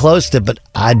anything close to, but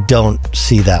I don't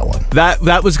see that one.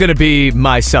 That was going to be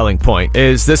my selling point,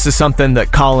 is this is something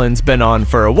that Colin's been on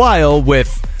for a while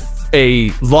with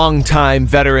a longtime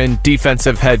veteran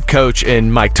defensive head coach in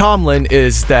Mike Tomlin,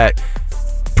 is that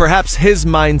perhaps his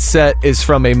mindset is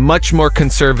from a much more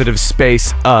conservative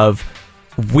space of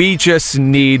we just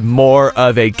need more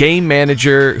of a game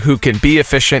manager who can be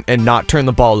efficient and not turn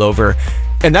the ball over.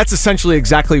 And that's essentially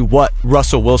exactly what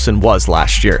Russell Wilson was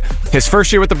last year. His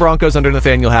first year with the Broncos under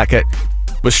Nathaniel Hackett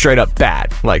was straight up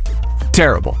bad, like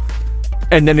terrible.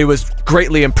 And then it was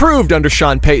greatly improved under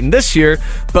Sean Payton this year,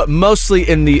 but mostly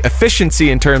in the efficiency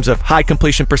in terms of high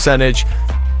completion percentage,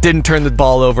 didn't turn the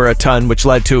ball over a ton, which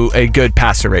led to a good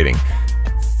passer rating.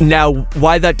 Now,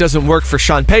 why that doesn't work for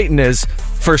Sean Payton is,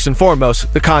 first and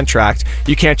foremost, the contract.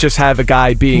 You can't just have a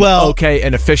guy being okay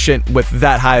and efficient with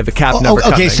that high of a cap number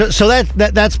coming. Okay, so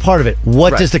that's part of it.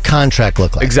 What does the contract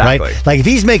look like? Exactly. Right? Like, if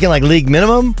he's making like league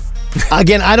minimum,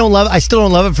 again, I still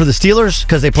don't love it for the Steelers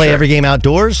because they play every game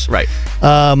outdoors. Right.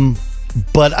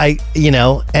 But I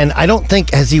don't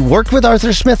think, has he worked with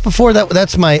Arthur Smith before?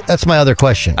 That's my other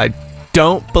question. I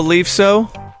don't believe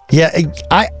so. Yeah,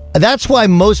 that's why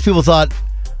most people thought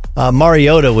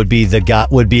Mariota would be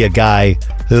a guy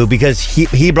who, because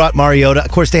he brought Mariota.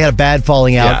 Of course, they had a bad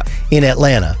falling out in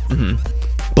Atlanta.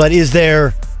 Mm-hmm. But is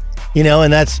there,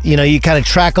 and that's, you kind of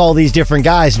track all these different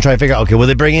guys and try to figure out, okay, will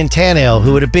they bring in Tannehill?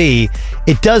 Who would it be?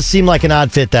 It does seem like an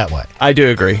odd fit that way. I do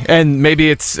agree. And maybe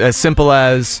it's as simple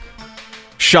as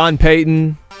Sean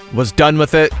Payton was done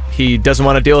with it. He doesn't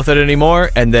want to deal with it anymore.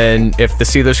 And then if the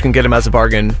Steelers can get him as a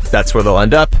bargain, that's where they'll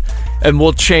end up. And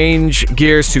we'll change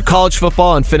gears to college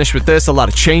football and finish with this. A lot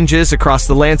of changes across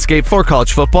the landscape for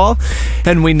college football.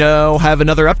 And we now have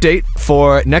another update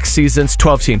for next season's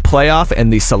 12-team playoff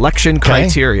and the selection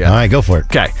criteria. All right, go for it.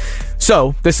 Okay.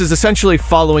 So this is essentially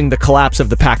following the collapse of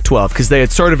the Pac-12 because they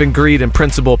had sort of agreed in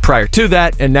principle prior to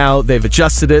that, and now they've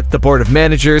adjusted it. The Board of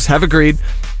Managers have agreed.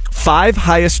 5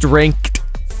 highest-ranked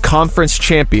conference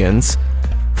champions,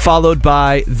 followed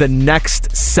by the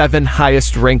next 7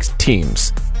 highest-ranked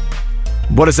teams.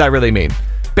 What does that really mean?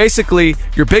 Basically,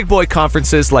 your big boy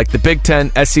conferences like the Big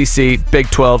Ten, SEC, Big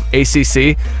 12,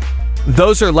 ACC,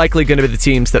 those are likely going to be the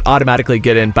teams that automatically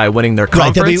get in by winning their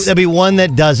conference. Right, there'll be one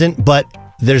that doesn't, but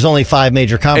there's only 5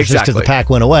 major conferences because the Pac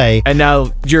went away. And now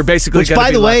you're basically Which,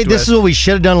 by the way, this is what we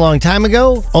should have done a long time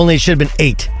ago, only it should have been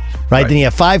 8. right? Then you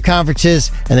have 5 conferences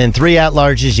and then 3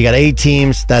 at-larges. You got 8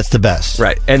 teams. That's the best.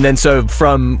 Right. And then so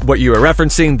from what you were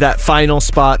referencing, that final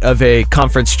spot of a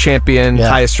conference champion,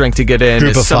 highest rank to get in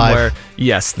Group is of somewhere. 5.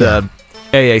 Yes, the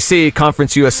AAC,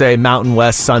 Conference USA, Mountain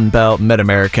West, Sun Belt,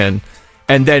 Mid-American.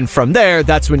 And then from there,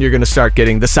 that's when you're going to start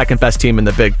getting the second best team in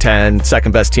the Big Ten,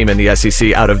 second best team in the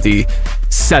SEC out of the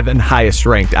 7 highest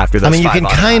ranked after those. I mean, you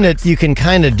can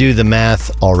kind of do the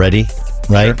math already,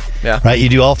 right? Sure. Yeah. Right. You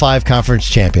do all 5 conference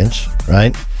champions,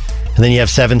 right? And then you have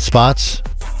 7 spots,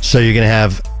 so you're going to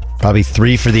have probably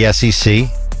 3 for the SEC.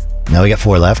 Now we got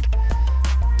 4 left.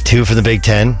 2 for the Big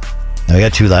Ten. Now we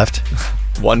got 2 left.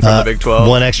 1 from the Big 12.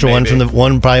 1 extra maybe. one from the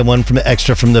one from the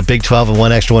extra from the Big 12, and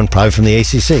 1 extra one probably from the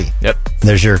ACC. Yep. And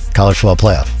there's your college football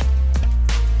playoff.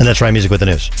 And that's Ryan Music with the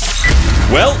news.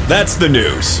 Well, that's the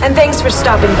news. And thanks for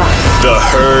stopping by. The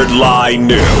Herd Lie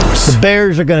News. The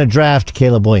Bears are going to draft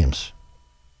Caleb Williams.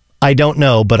 I don't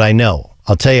know, but I know.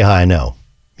 I'll tell you how I know.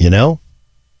 You know?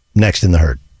 Next in the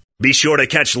Herd. Be sure to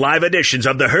catch live editions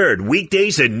of The Herd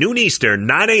weekdays at noon Eastern,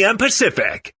 9 a.m.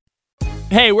 Pacific.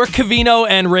 Hey, we're Covino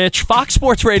and Rich, Fox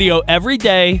Sports Radio every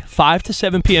day, 5 to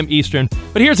 7 p.m. Eastern.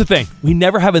 But here's the thing. We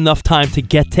never have enough time to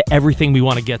get to everything we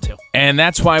want to get to. And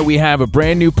that's why we have a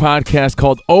brand new podcast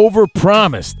called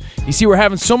Overpromised. You see, we're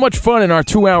having so much fun in our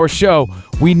 2-hour show,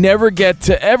 we never get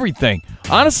to everything.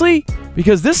 Honestly,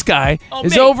 because this guy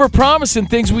is overpromising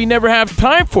things we never have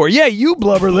time for. Yeah, you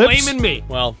blubber lips. Blaming me.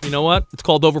 Well, you know what? It's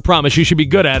called overpromise. You should be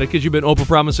good at it because you've been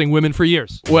overpromising women for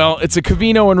years. Well, it's a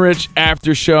Covino and Rich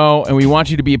after show, and we want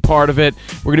you to be a part of it.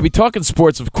 We're going to be talking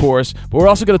sports, of course, but we're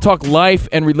also going to talk life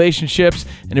and relationships.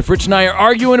 And if Rich and I are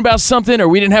arguing about something or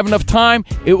we didn't have enough time,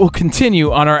 it will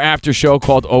continue on our after show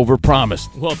called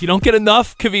Overpromised. Well, if you don't get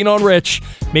enough Covino and Rich,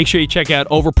 make sure you check out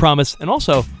Overpromise, and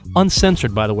also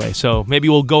uncensored, by the way, so maybe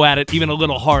we'll go at it even a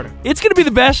little harder. It's going to be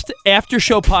the best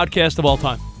after-show podcast of all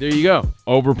time. There you go.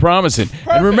 Overpromising. Perfect.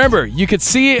 And remember, you could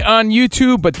see it on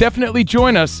YouTube, but definitely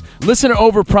join us. Listen to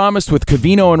Overpromised with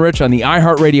Covino and Rich on the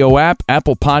iHeartRadio app,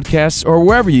 Apple Podcasts, or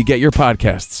wherever you get your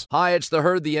podcasts. Hi, it's The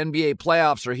Herd. The NBA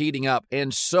playoffs are heating up,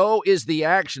 and so is the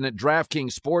action at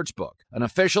DraftKings Sportsbook, an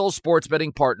official sports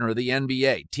betting partner of the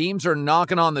NBA. Teams are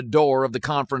knocking on the door of the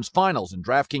conference finals, and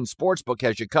DraftKings Sportsbook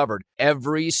has you covered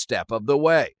every step of the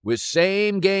way with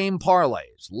same-game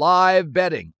parlays, live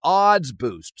betting, odds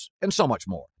boosts, and so much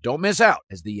more. Don't miss out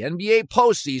as the NBA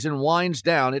postseason winds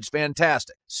down. It's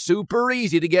fantastic. Super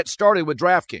easy to get started with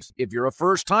DraftKings. If you're a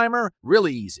first-timer,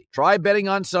 really easy. Try betting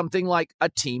on something like a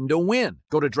team to win.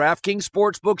 Go to DraftKings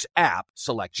Sportsbook's app,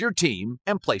 select your team,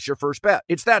 and place your first bet.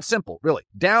 It's that simple, really.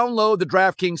 Download the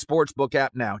DraftKings Sportsbook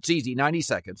app now. It's easy, 90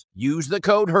 seconds. Use the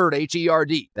code HERD,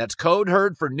 H-E-R-D. That's code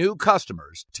HERD for new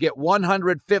customers to get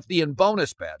 $150 in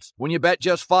bonus bets when you bet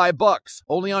just $5.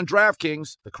 Only on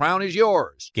DraftKings. The crown is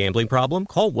yours. Gambling problem?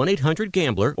 Call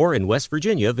 1-800-GAMBLER, or in West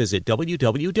Virginia, visit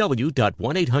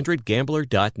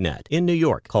www.1800gambler.net. In New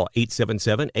York, call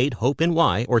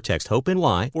 877-8-HOPE-NY or text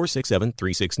HOPE-NY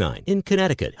 467-369. In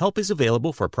Connecticut, help is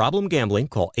available for problem gambling.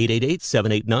 Call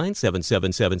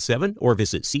 888-789-7777 or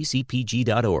visit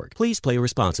ccpg.org. Please play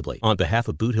responsibly. On behalf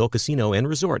of Boot Hill Casino and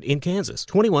Resort in Kansas,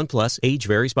 21 plus, age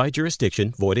varies by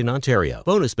jurisdiction, void in Ontario.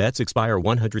 Bonus bets expire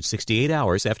 168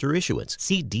 hours after issuance.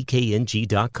 See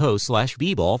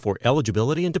dkng.co/bball for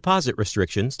eligibility and deposit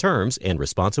restrictions, terms, and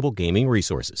responsible gaming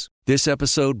resources. This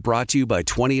episode brought to you by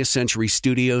 20th Century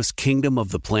Studios' Kingdom of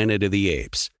the Planet of the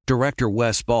Apes. Director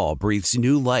Wes Ball breathes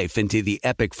new life into the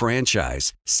epic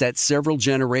franchise, set several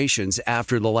generations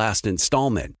after the last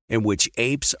installment, in which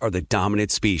apes are the dominant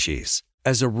species.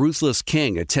 As a ruthless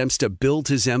king attempts to build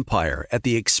his empire at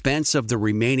the expense of the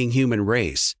remaining human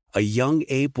race, a young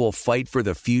ape will fight for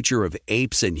the future of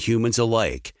apes and humans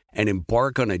alike and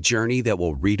embark on a journey that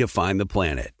will redefine the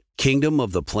planet. Kingdom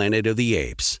of the Planet of the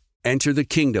Apes. Enter the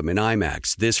kingdom in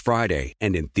IMAX this Friday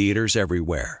and in theaters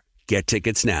everywhere. Get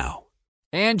tickets now.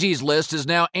 Angie's List is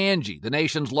now Angie, the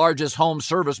nation's largest home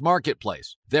service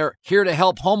marketplace. They're here to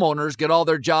help homeowners get all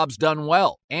their jobs done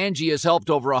well. Angie has helped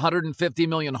over 150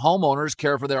 million homeowners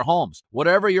care for their homes.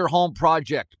 Whatever your home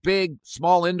project, big,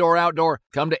 small, indoor, outdoor,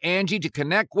 come to Angie to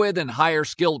connect with and hire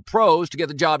skilled pros to get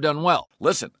the job done well.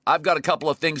 Listen, I've got a couple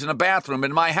of things in a bathroom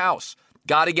in my house.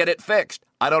 Got to get it fixed.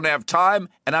 I don't have time,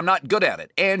 and I'm not good at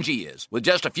it. Angie is. With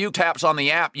just a few taps on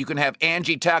the app, you can have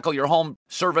Angie tackle your home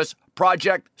service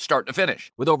project start to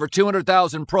finish. With over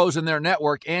 200,000 pros in their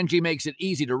network, Angie makes it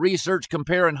easy to research,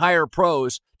 compare, and hire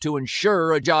pros to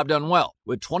ensure a job done well.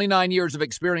 With 29 years of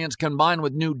experience combined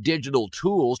with new digital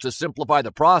tools to simplify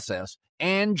the process,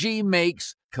 Angie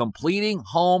makes completing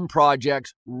home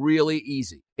projects really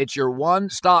easy. It's your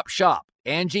one-stop shop.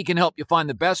 Angie can help you find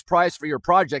the best price for your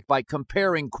project by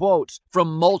comparing quotes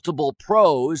from multiple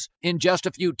pros in just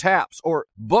a few taps, or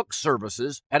book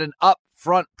services at an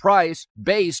upfront price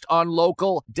based on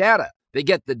local data. They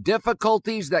get the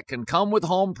difficulties that can come with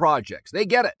home projects. They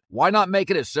get it. Why not make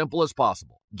it as simple as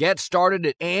possible? Get started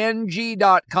at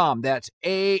Angie.com. That's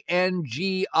ANGI.com,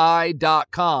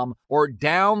 or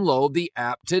download the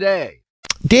app today.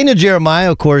 Daniel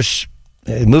Jeremiah, of course,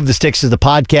 Move the Sticks is the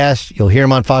podcast. You'll hear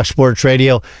him on Fox Sports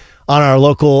Radio on our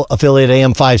local affiliate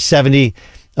AM 570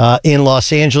 in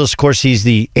Los Angeles. Of course, he's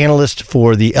the analyst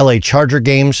for the LA Charger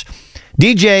games.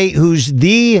 DJ, who's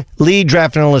the lead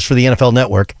draft analyst for the NFL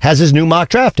Network, has his new mock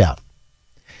draft out.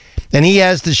 And he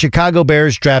has the Chicago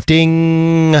Bears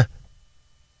drafting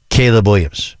Caleb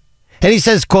Williams. And he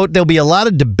says, quote, there'll be a lot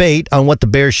of debate on what the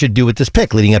Bears should do with this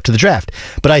pick leading up to the draft,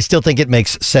 but I still think it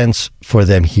makes sense for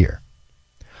them here.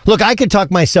 Look, I could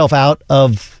talk myself out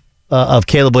of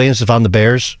Caleb Williams if I'm the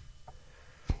Bears.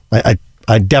 I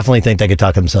definitely think they could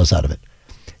talk themselves out of it.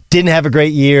 Didn't have a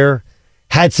great year.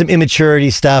 Had some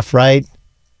immaturity stuff, right?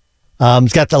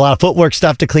 He's got a lot of footwork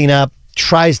stuff to clean up.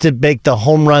 Tries to make the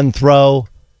home run throw.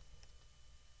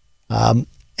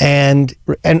 And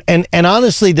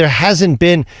honestly, there hasn't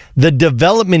been the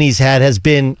development he's had has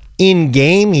been in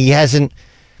game. He hasn't.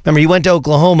 Remember, he went to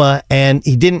Oklahoma and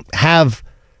he didn't have.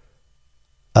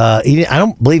 I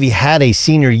don't believe he had a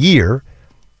senior year,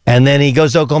 and then he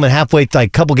goes to Oklahoma and halfway, like a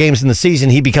couple games in the season,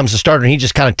 he becomes a starter and he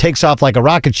just kind of takes off like a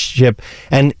rocket ship.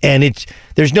 And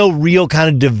there's no real kind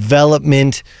of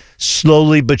development,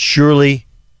 slowly but surely.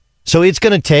 So it's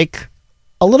going to take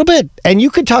a little bit, and you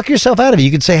could talk yourself out of it.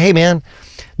 You could say, "Hey, man,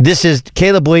 this is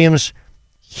Caleb Williams,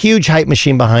 huge hype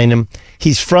machine behind him.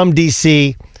 He's from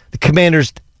DC. The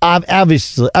Commanders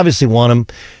obviously want him."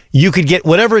 You could get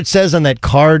whatever it says on that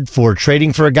card for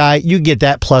trading for a guy. You get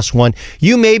that +1.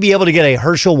 You may be able to get a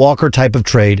Herschel Walker type of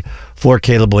trade for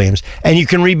Caleb Williams. And you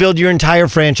can rebuild your entire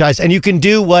franchise. And you can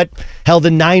do what, hell,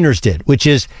 the Niners did, which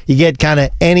is you get kind of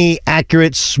any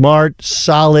accurate, smart,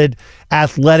 solid,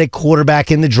 athletic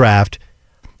quarterback in the draft.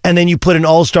 And then you put an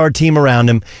all-star team around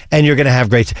him, and you're going to have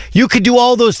great. You could do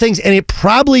all those things, and it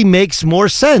probably makes more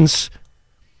sense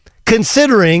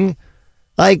considering,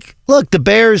 like, look, the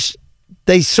Bears,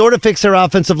 they sort of fixed their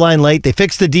offensive line late. They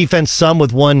fixed the defense some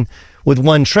with one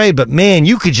trade, but man,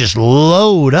 you could just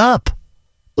load up,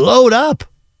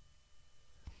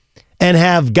 and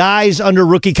have guys under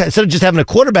rookie instead of just having a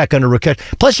quarterback under rookie.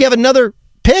 Plus, you have another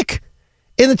pick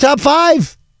in the top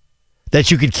 5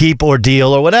 that you could keep or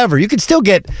deal or whatever. You could still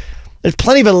get. There's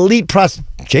plenty of elite prospects.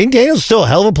 Jane Daniels is still a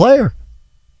hell of a player,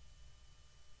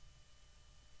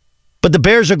 but the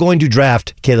Bears are going to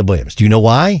draft Caleb Williams. Do you know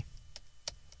why?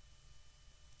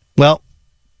 Well,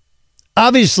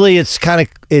 obviously, it stood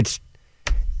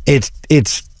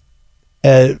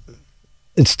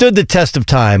the test of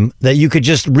time that you could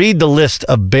just read the list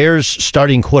of Bears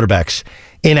starting quarterbacks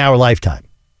in our lifetime.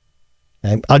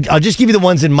 And I'll just give you the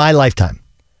ones in my lifetime.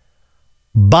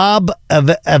 Bob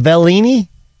Avellini,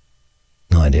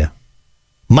 no idea.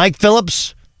 Mike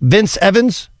Phillips, Vince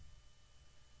Evans,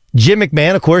 Jim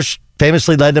McMahon, of course,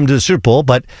 famously led them to the Super Bowl,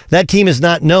 but that team is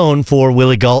not known for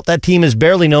Willie Gault. That team is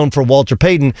barely known for Walter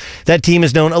Payton. That team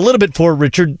is known a little bit for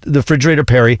Richard the Refrigerator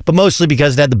Perry, but mostly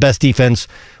because it had the best defense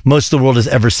most of the world has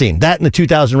ever seen. That and the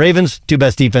 2000 Ravens, 2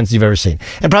 best defenses you've ever seen.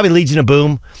 And probably Legion of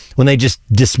Boom, when they just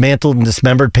dismantled and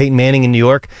dismembered Peyton Manning in New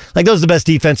York. Like, those are the best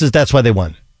defenses. That's why they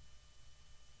won.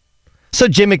 So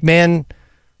Jim McMahon,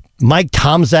 Mike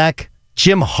Tomczak,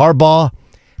 Jim Harbaugh,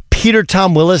 Peter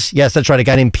Tom Willis. Yes, that's right. A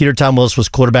guy named Peter Tom Willis was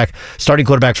starting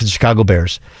quarterback for the Chicago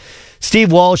Bears.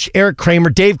 Steve Walsh, Eric Kramer,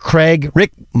 Dave Craig,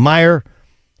 Rick Meyer,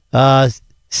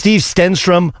 Steve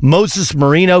Stenstrom, Moses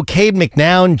Marino, Cade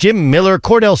McNown, Jim Miller,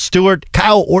 Cordell Stewart,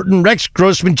 Kyle Orton, Rex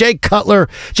Grossman, Jay Cutler,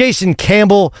 Jason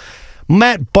Campbell,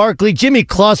 Matt Barkley, Jimmy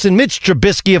Clausen, Mitch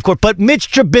Trubisky, of course. But Mitch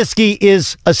Trubisky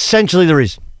is essentially the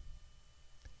reason.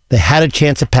 They had a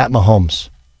chance at Pat Mahomes.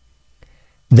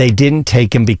 They didn't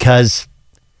take him because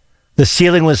the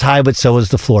ceiling was high, but so was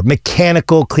the floor.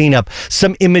 Mechanical cleanup,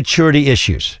 some immaturity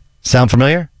issues. Sound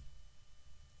familiar?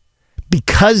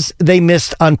 Because they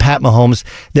missed on Pat Mahomes,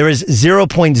 there is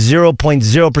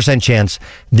 0.0% chance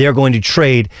they're going to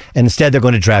trade, and instead they're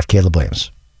going to draft Caleb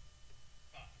Williams.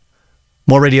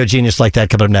 More radio genius like that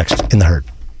coming up next in The Herd.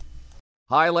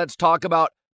 Hi, let's talk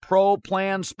about Pro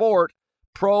Plan Sport.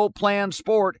 Pro Plan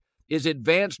Sport is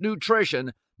advanced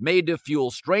nutrition made to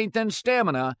fuel strength and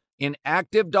stamina in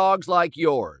active dogs like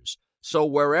yours. So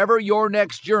wherever your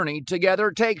next journey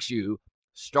together takes you,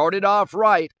 start it off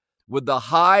right with the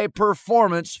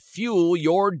high-performance fuel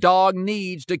your dog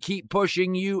needs to keep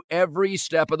pushing you every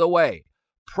step of the way.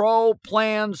 Pro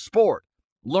Plan Sport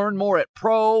Learn more at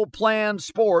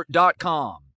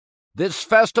ProPlansport.com. This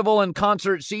festival and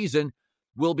concert season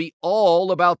will be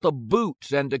all about the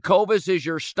boots, and Tecovas is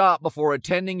your stop before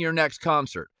attending your next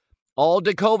concert. All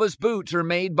Tecovas boots are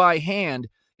made by hand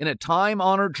in a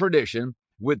time-honored tradition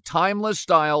with timeless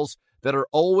styles that are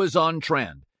always on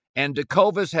trend. And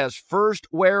Tecovas has first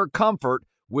wear comfort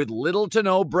with little to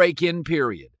no break-in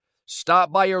period.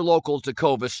 Stop by your local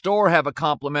Tecovas store, have a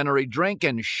complimentary drink,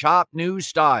 and shop new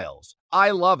styles.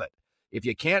 I love it. If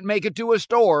you can't make it to a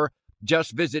store,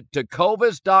 just visit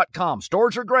Tecovas.com.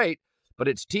 Stores are great, but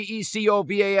it's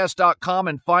TECOVAS.com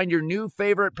and find your new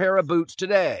favorite pair of boots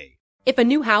today. If a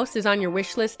new house is on your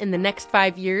wish list in the next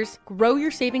 5 years, grow your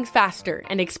savings faster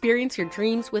and experience your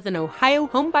dreams with an Ohio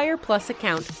Homebuyer Plus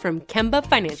account from Kemba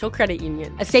Financial Credit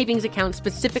Union. A savings account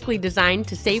specifically designed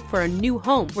to save for a new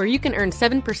home where you can earn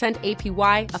 7%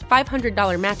 APY, a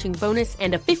 $500 matching bonus,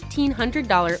 and a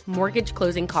 $1,500 mortgage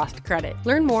closing cost credit.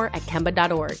 Learn more at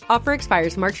Kemba.org. Offer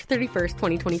expires March 31st,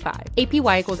 2025.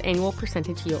 APY equals annual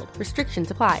percentage yield. Restrictions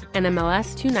apply.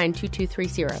 NMLS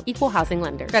 292230. Equal housing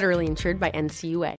lender. Federally insured by NCUA.